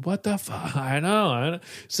they're like, what the fuck? I know.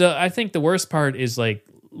 So I think the worst part is like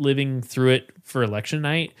living through it for election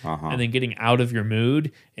night and then getting out of your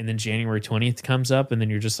mood. And then January 20th comes up, and then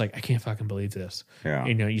you're just like, I can't fucking believe this. Yeah.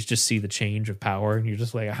 You know, you just see the change of power, and you're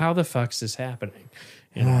just like, how the fuck's this happening?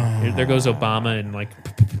 You know, there goes Obama and like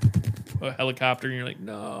a helicopter, and you're like,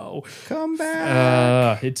 no, Come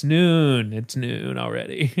back. it's noon. It's noon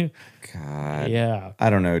already. God. Yeah. I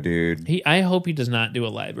don't know, dude. I hope he does not do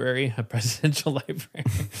a presidential library.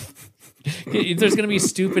 There's going to be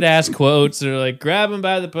stupid ass quotes that are like, grab him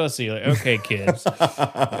by the pussy. Like, okay, kids.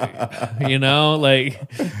 You know,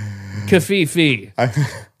 like, Kafifi.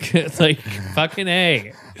 Like, fucking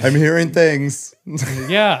A. I'm hearing things.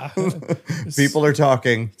 Yeah. People are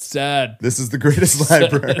talking. Sad. This is the greatest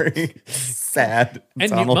library. Sad.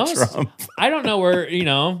 And Donald Trump. I don't know where, you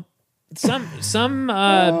know, some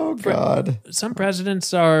Oh, God. some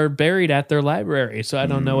presidents are buried at their library, so I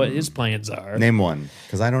don't know what his plans are. Name one,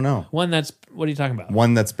 because I don't know. One that's, what are you talking about?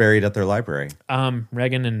 One that's buried at their library.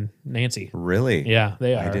 Reagan and Nancy. Really? Yeah,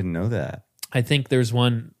 they are. I didn't know that. I think there's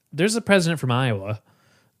a president from Iowa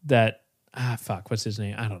that, what's his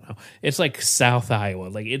name? I don't know. It's like South Iowa.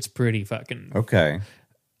 Like, it's pretty fucking, Okay.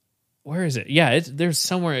 where is it? Yeah, there's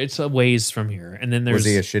somewhere, it's a ways from here. And then there's, Was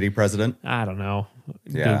he a shitty president? I don't know.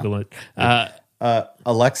 Yeah. Google it.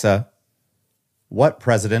 Alexa, what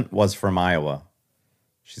president was from Iowa?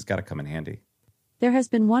 She's got to come in handy. There has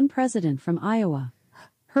been one president from Iowa.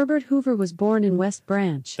 Herbert Hoover was born in West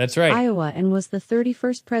Branch, That's right. Iowa, and was the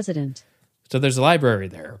 31st president. So there's a library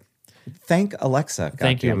there. Thank Alexa. God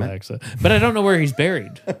Thank you, damn it. Alexa. But I don't know where he's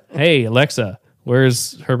buried. Hey, Alexa,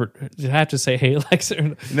 where's Herbert? Did I have to say, hey,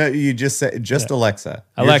 Alexa? No, you just say Alexa.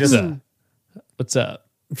 You're Alexa, what's up?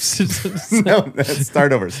 No,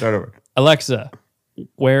 start over. Alexa,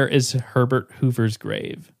 where is Herbert Hoover's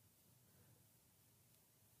grave?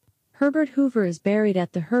 Herbert Hoover is buried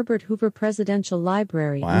at the Herbert Hoover Presidential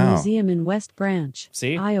Library and Wow. Museum in West Branch,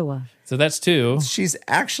 See? Iowa. So that's two. She's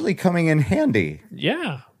actually coming in handy.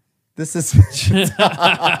 Yeah. This is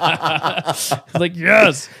Like,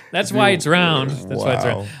 yes. That's why it's round. That's why it's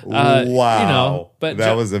round. Wow. You know, but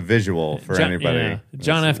that was a visual for anybody. yeah.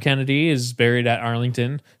 John F. Kennedy is buried at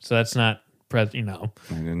Arlington, so that's not, you know.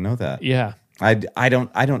 I didn't know that. Yeah. I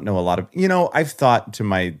don't know a lot of, you know, I've thought to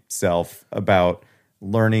myself about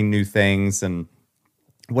learning new things, and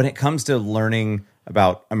when it comes to learning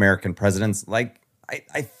about American presidents, like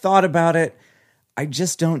I thought about it. I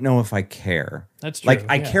just don't know if I care. That's true, Like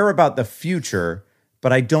I yeah. care about the future,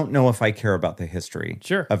 but I don't know if I care about the history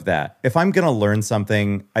Sure. of that. If I'm going to learn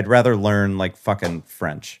something, I'd rather learn like fucking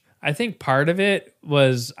French. I think part of it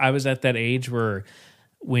was I was at that age where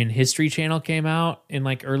when History Channel came out in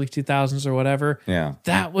like early 2000s or whatever, Yeah.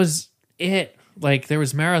 that was it. Like there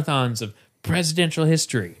was marathons of presidential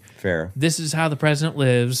history. Fair. This is how the president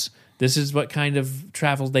lives. this is what kind of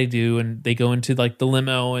travel they do, and they go into like the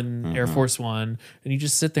limo and Air Force One, and you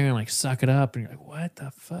just sit there and like suck it up, and you're like, what the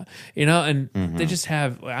fuck, and they just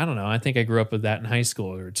have, I don't know. I think I grew up with that in high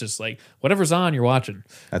school, where it's just like whatever's on, you're watching,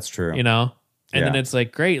 That's true. And then Yeah. it's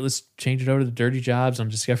like, great, let's change it over to the Dirty Jobs on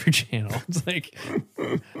Discovery Channel. It's like,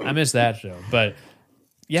 I miss that show, but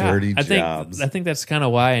yeah, Dirty I Jobs. think that's kind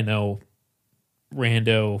of why I know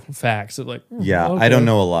rando facts of like, Yeah, okay. I don't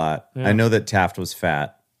know a lot. Yeah. I know that Taft was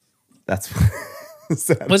fat. That's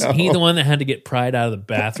Wasn't he the one that had to get pried out of the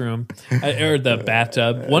bathroom or the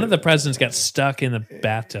bathtub? One of the presidents got stuck in the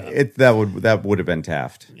bathtub. That would have been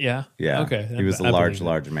Taft. Yeah. Yeah. Okay. He was a I large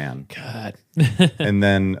believe it. man. God. And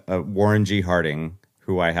then Warren G. Harding,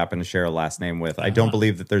 who I happen to share a last name with. I don't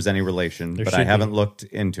believe that there's any relation, There but should I be. haven't looked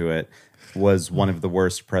into it. Was one of the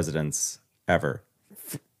worst presidents ever.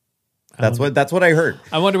 That's what I heard.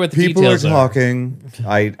 I wonder what the People are details are. talking.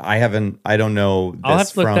 I don't know this I'll have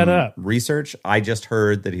to look from that up. research. I just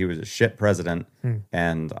heard that he was a shit president, Hmm.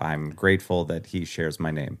 and I'm grateful that he shares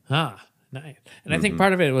my name. Ah, nice. And I think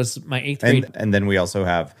part of it was my eighth grade. And then we also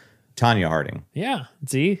have Tanya Harding. Yeah.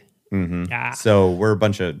 See? Ah. So we're a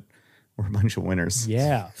bunch of winners.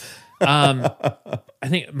 Yeah. I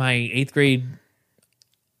think my eighth grade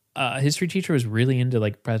history teacher was really into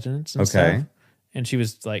like presidents and Okay. stuff. And she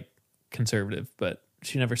was like conservative, but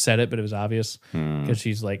she never said it, but it was obvious because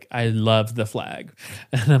she's like, I love the flag.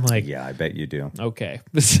 And I'm like, Yeah, I bet you do. okay.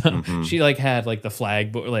 So she like had like the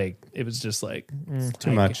flag, but like it was just like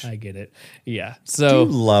too much. I get it. Yeah. Do So you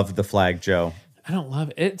love the flag, Joe? I don't love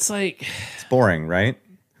it. It's like It's boring, right?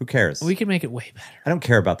 Who cares? we can make it way better. I don't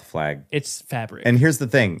care about the flag. It's fabric. And here's the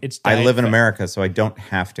thing. It's I dyed live in fa- America, so I don't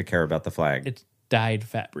have to care about the flag. it's dyed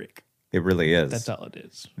fabric. It really is. That's all it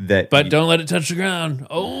is. That But don't let it touch the ground.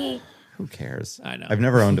 Oh, who cares? I know. I've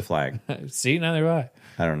never owned a flag. see, neither do I.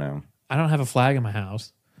 I don't know. I don't have a flag in my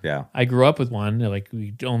house. Yeah. I grew up with one. Like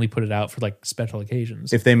we only put it out for like special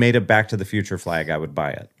occasions. If they made a Back to the Future flag, I would buy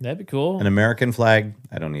it. That'd be cool. An American flag,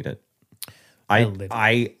 I don't need it. live it.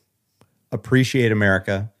 I appreciate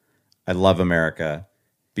America. I love America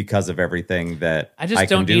because of everything that I just can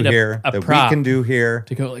don't do need a here, that prop. we can do here.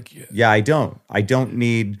 to go like, yeah, Yeah, I don't. I don't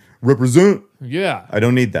need represent. yeah, I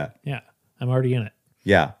don't need that. yeah. I'm already in it.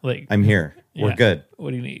 Yeah. Like- I'm here. We're Yeah. good.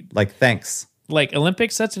 What do you need? Like, thanks. Like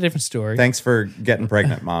Olympics, that's a different story. Thanks for getting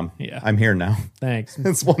pregnant, Mom. Yeah. I'm here now. Thanks.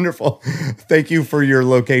 It's wonderful. Thank you for your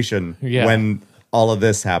location Yeah. when all of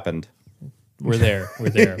this happened. We're there. We're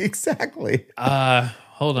there. Exactly.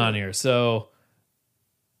 Hold on here. So,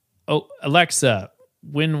 Alexa,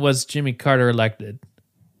 when was Jimmy Carter elected?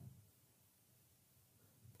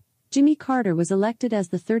 Jimmy Carter was elected as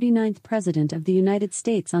the 39th President of the United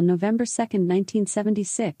States on November 2nd,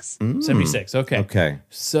 1976. 76. Okay. Okay.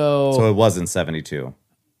 So, So it was in 72.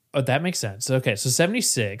 that makes sense. Okay. So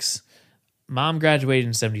 76. Mom graduated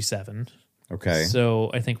in 77. Okay. So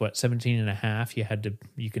I think 17 and a half,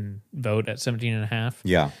 you can vote at 17 and a half.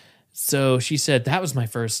 Yeah. So she said, that was my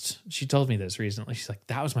first, she told me this recently. She's like,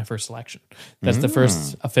 that was my first election. That's the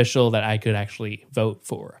first official that I could actually vote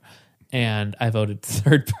for. And I voted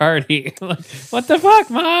third party. Like, what the fuck,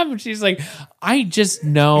 Mom? And she's like, I just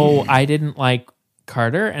know I didn't like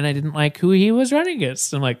Carter and I didn't like who he was running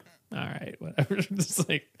against. I'm like, all right, whatever. It's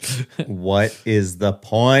like, What is the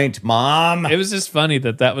point, Mom? it was just funny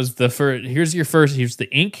that was the first. Here's the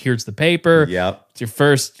ink. Here's the paper. Yep. It's your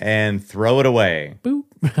first And throw it away. boop.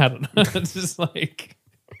 I don't know. It's just like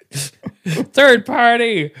third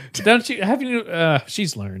party. Don't you have you?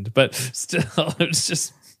 She's learned, but still, it's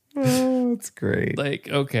just Oh, that's great. like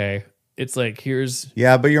okay. It's like here's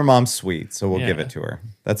Yeah, but your mom's sweet, so we'll give Yeah. it to her.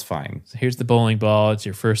 That's fine. the bowling ball. It's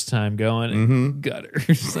your first time going. And gutter.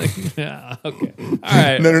 It's like yeah, okay, all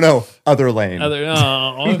right. No. Other lane. Other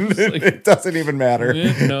oh, it's like, It doesn't even matter.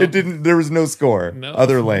 Yeah, no. It didn't. There was no score. No.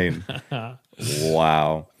 Other lane.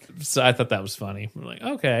 Wow. so I thought that was funny. I'm like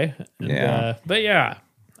okay, and, Yeah. but yeah.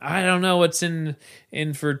 I don't know what's in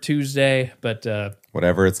for Tuesday, but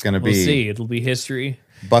Whatever it's gonna we'll be. see. It'll be history.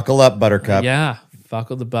 Buckle up, Buttercup. Yeah,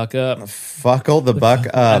 buckle the buck up. Fuckle the buck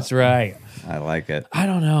up. That's right. I like it. I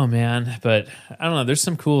don't know, man, but I don't know. There's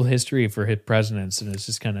some cool history for hit presidents, and it's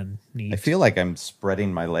just kind of neat. I feel like I'm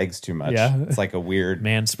spreading my legs too much. Yeah. It's like a weird.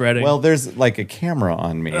 Man spreading. Well, there's like a camera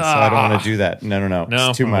on me, so I don't want to do that. No. No,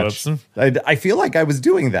 It's too much. whoops. I feel like I was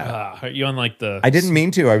doing that. Are you on like the? I didn't mean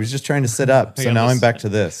to. I was just trying to sit up. So on now this- I'm back to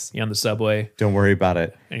this. You on the subway, Don't worry about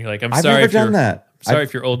it. and you're like, I'm I've sorry never if you're done that. sorry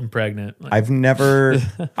if you're old and pregnant. Like, I've never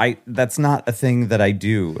that's not a thing that I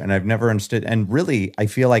do, and I've never understood. And really, I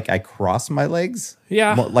feel like I cross my legs.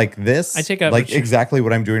 Yeah. Like this. I take out like my- exactly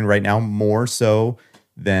what I'm doing right now, more so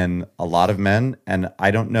than a lot of men. And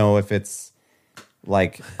I don't know if it's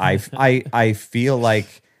Like I feel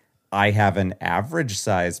like I have an average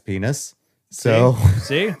size penis. So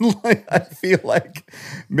See? like, I feel like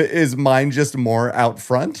is mine just more out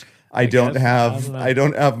front? I don't guess. have I I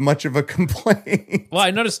don't have much of a complaint. Well,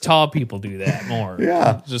 I noticed tall people do that more.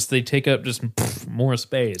 Yeah. Just they take up just more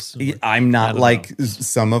space. I'm not like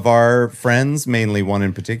some of our friends, mainly one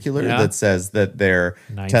in particular, Yeah. that says that their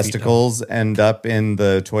 9 feet testicles end up in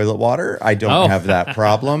the toilet water. I don't Oh. have that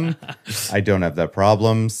problem. I don't have that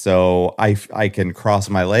problem. So I can cross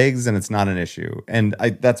my legs and it's not an issue. And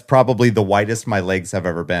that's probably the widest my legs have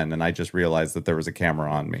ever been. And I just realized that there was a camera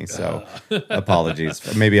on me. So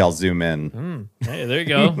apologies. Maybe I'll zoom in. Hey, there you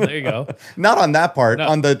go. There you go. Not on that part,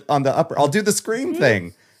 on the upper. I'll do the scream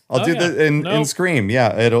thing. I'll do the in Nope. scream.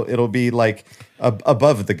 Yeah, it'll be like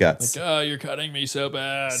above the guts. Oh, you're cutting me so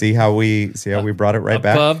bad. See how we brought it right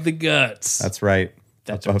back. Above the guts. That's right.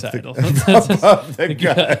 That's our above the- title. Above the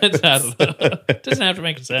guts. I don't know. It doesn't have to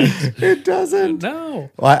make sense. It doesn't. No.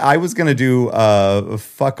 Well, I was gonna do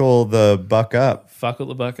fuckle the buck up. Fuckle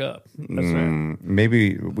the buck up. That's right.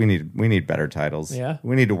 Maybe we need better titles. Yeah.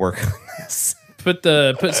 we need to work on this. Put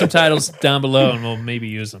some titles down below and we'll maybe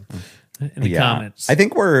use them in the comments. I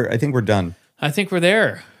think we're done. I think we're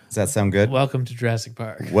there. Does that sound good? Welcome to Jurassic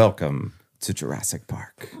Park. Welcome to Jurassic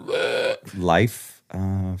Park. Life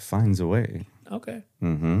finds a way. Okay.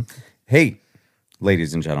 Hey,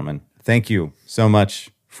 ladies and gentlemen, thank you so much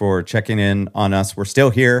for checking in on us. We're still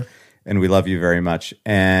here, and we love you very much.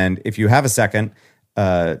 And if you have a second,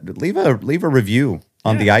 leave a review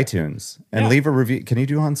on the iTunes and leave a review. Can you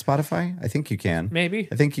do it on Spotify? I think you can. Maybe.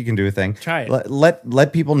 I think you can do a thing. Try it.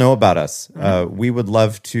 Let people know about us. We would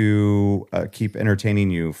love to keep entertaining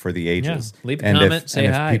you for the ages. Yeah. Leave a and comment, if, say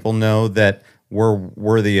and hi. If people know that we're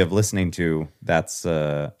worthy of listening to, that's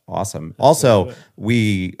awesome. Also,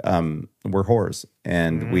 we're whores,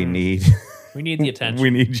 and we need We need the attention. we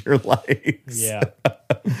need your likes. Yeah.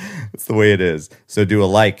 That's the way it is. So do a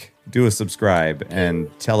like, do a subscribe, and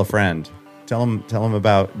tell a friend. Tell him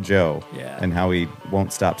about Joe and how he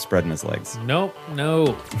won't stop spreading his legs. Nope.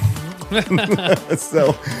 No.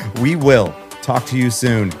 So we will talk to you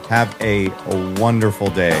soon. Have a wonderful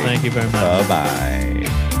day. Thank you very much. Bye-bye.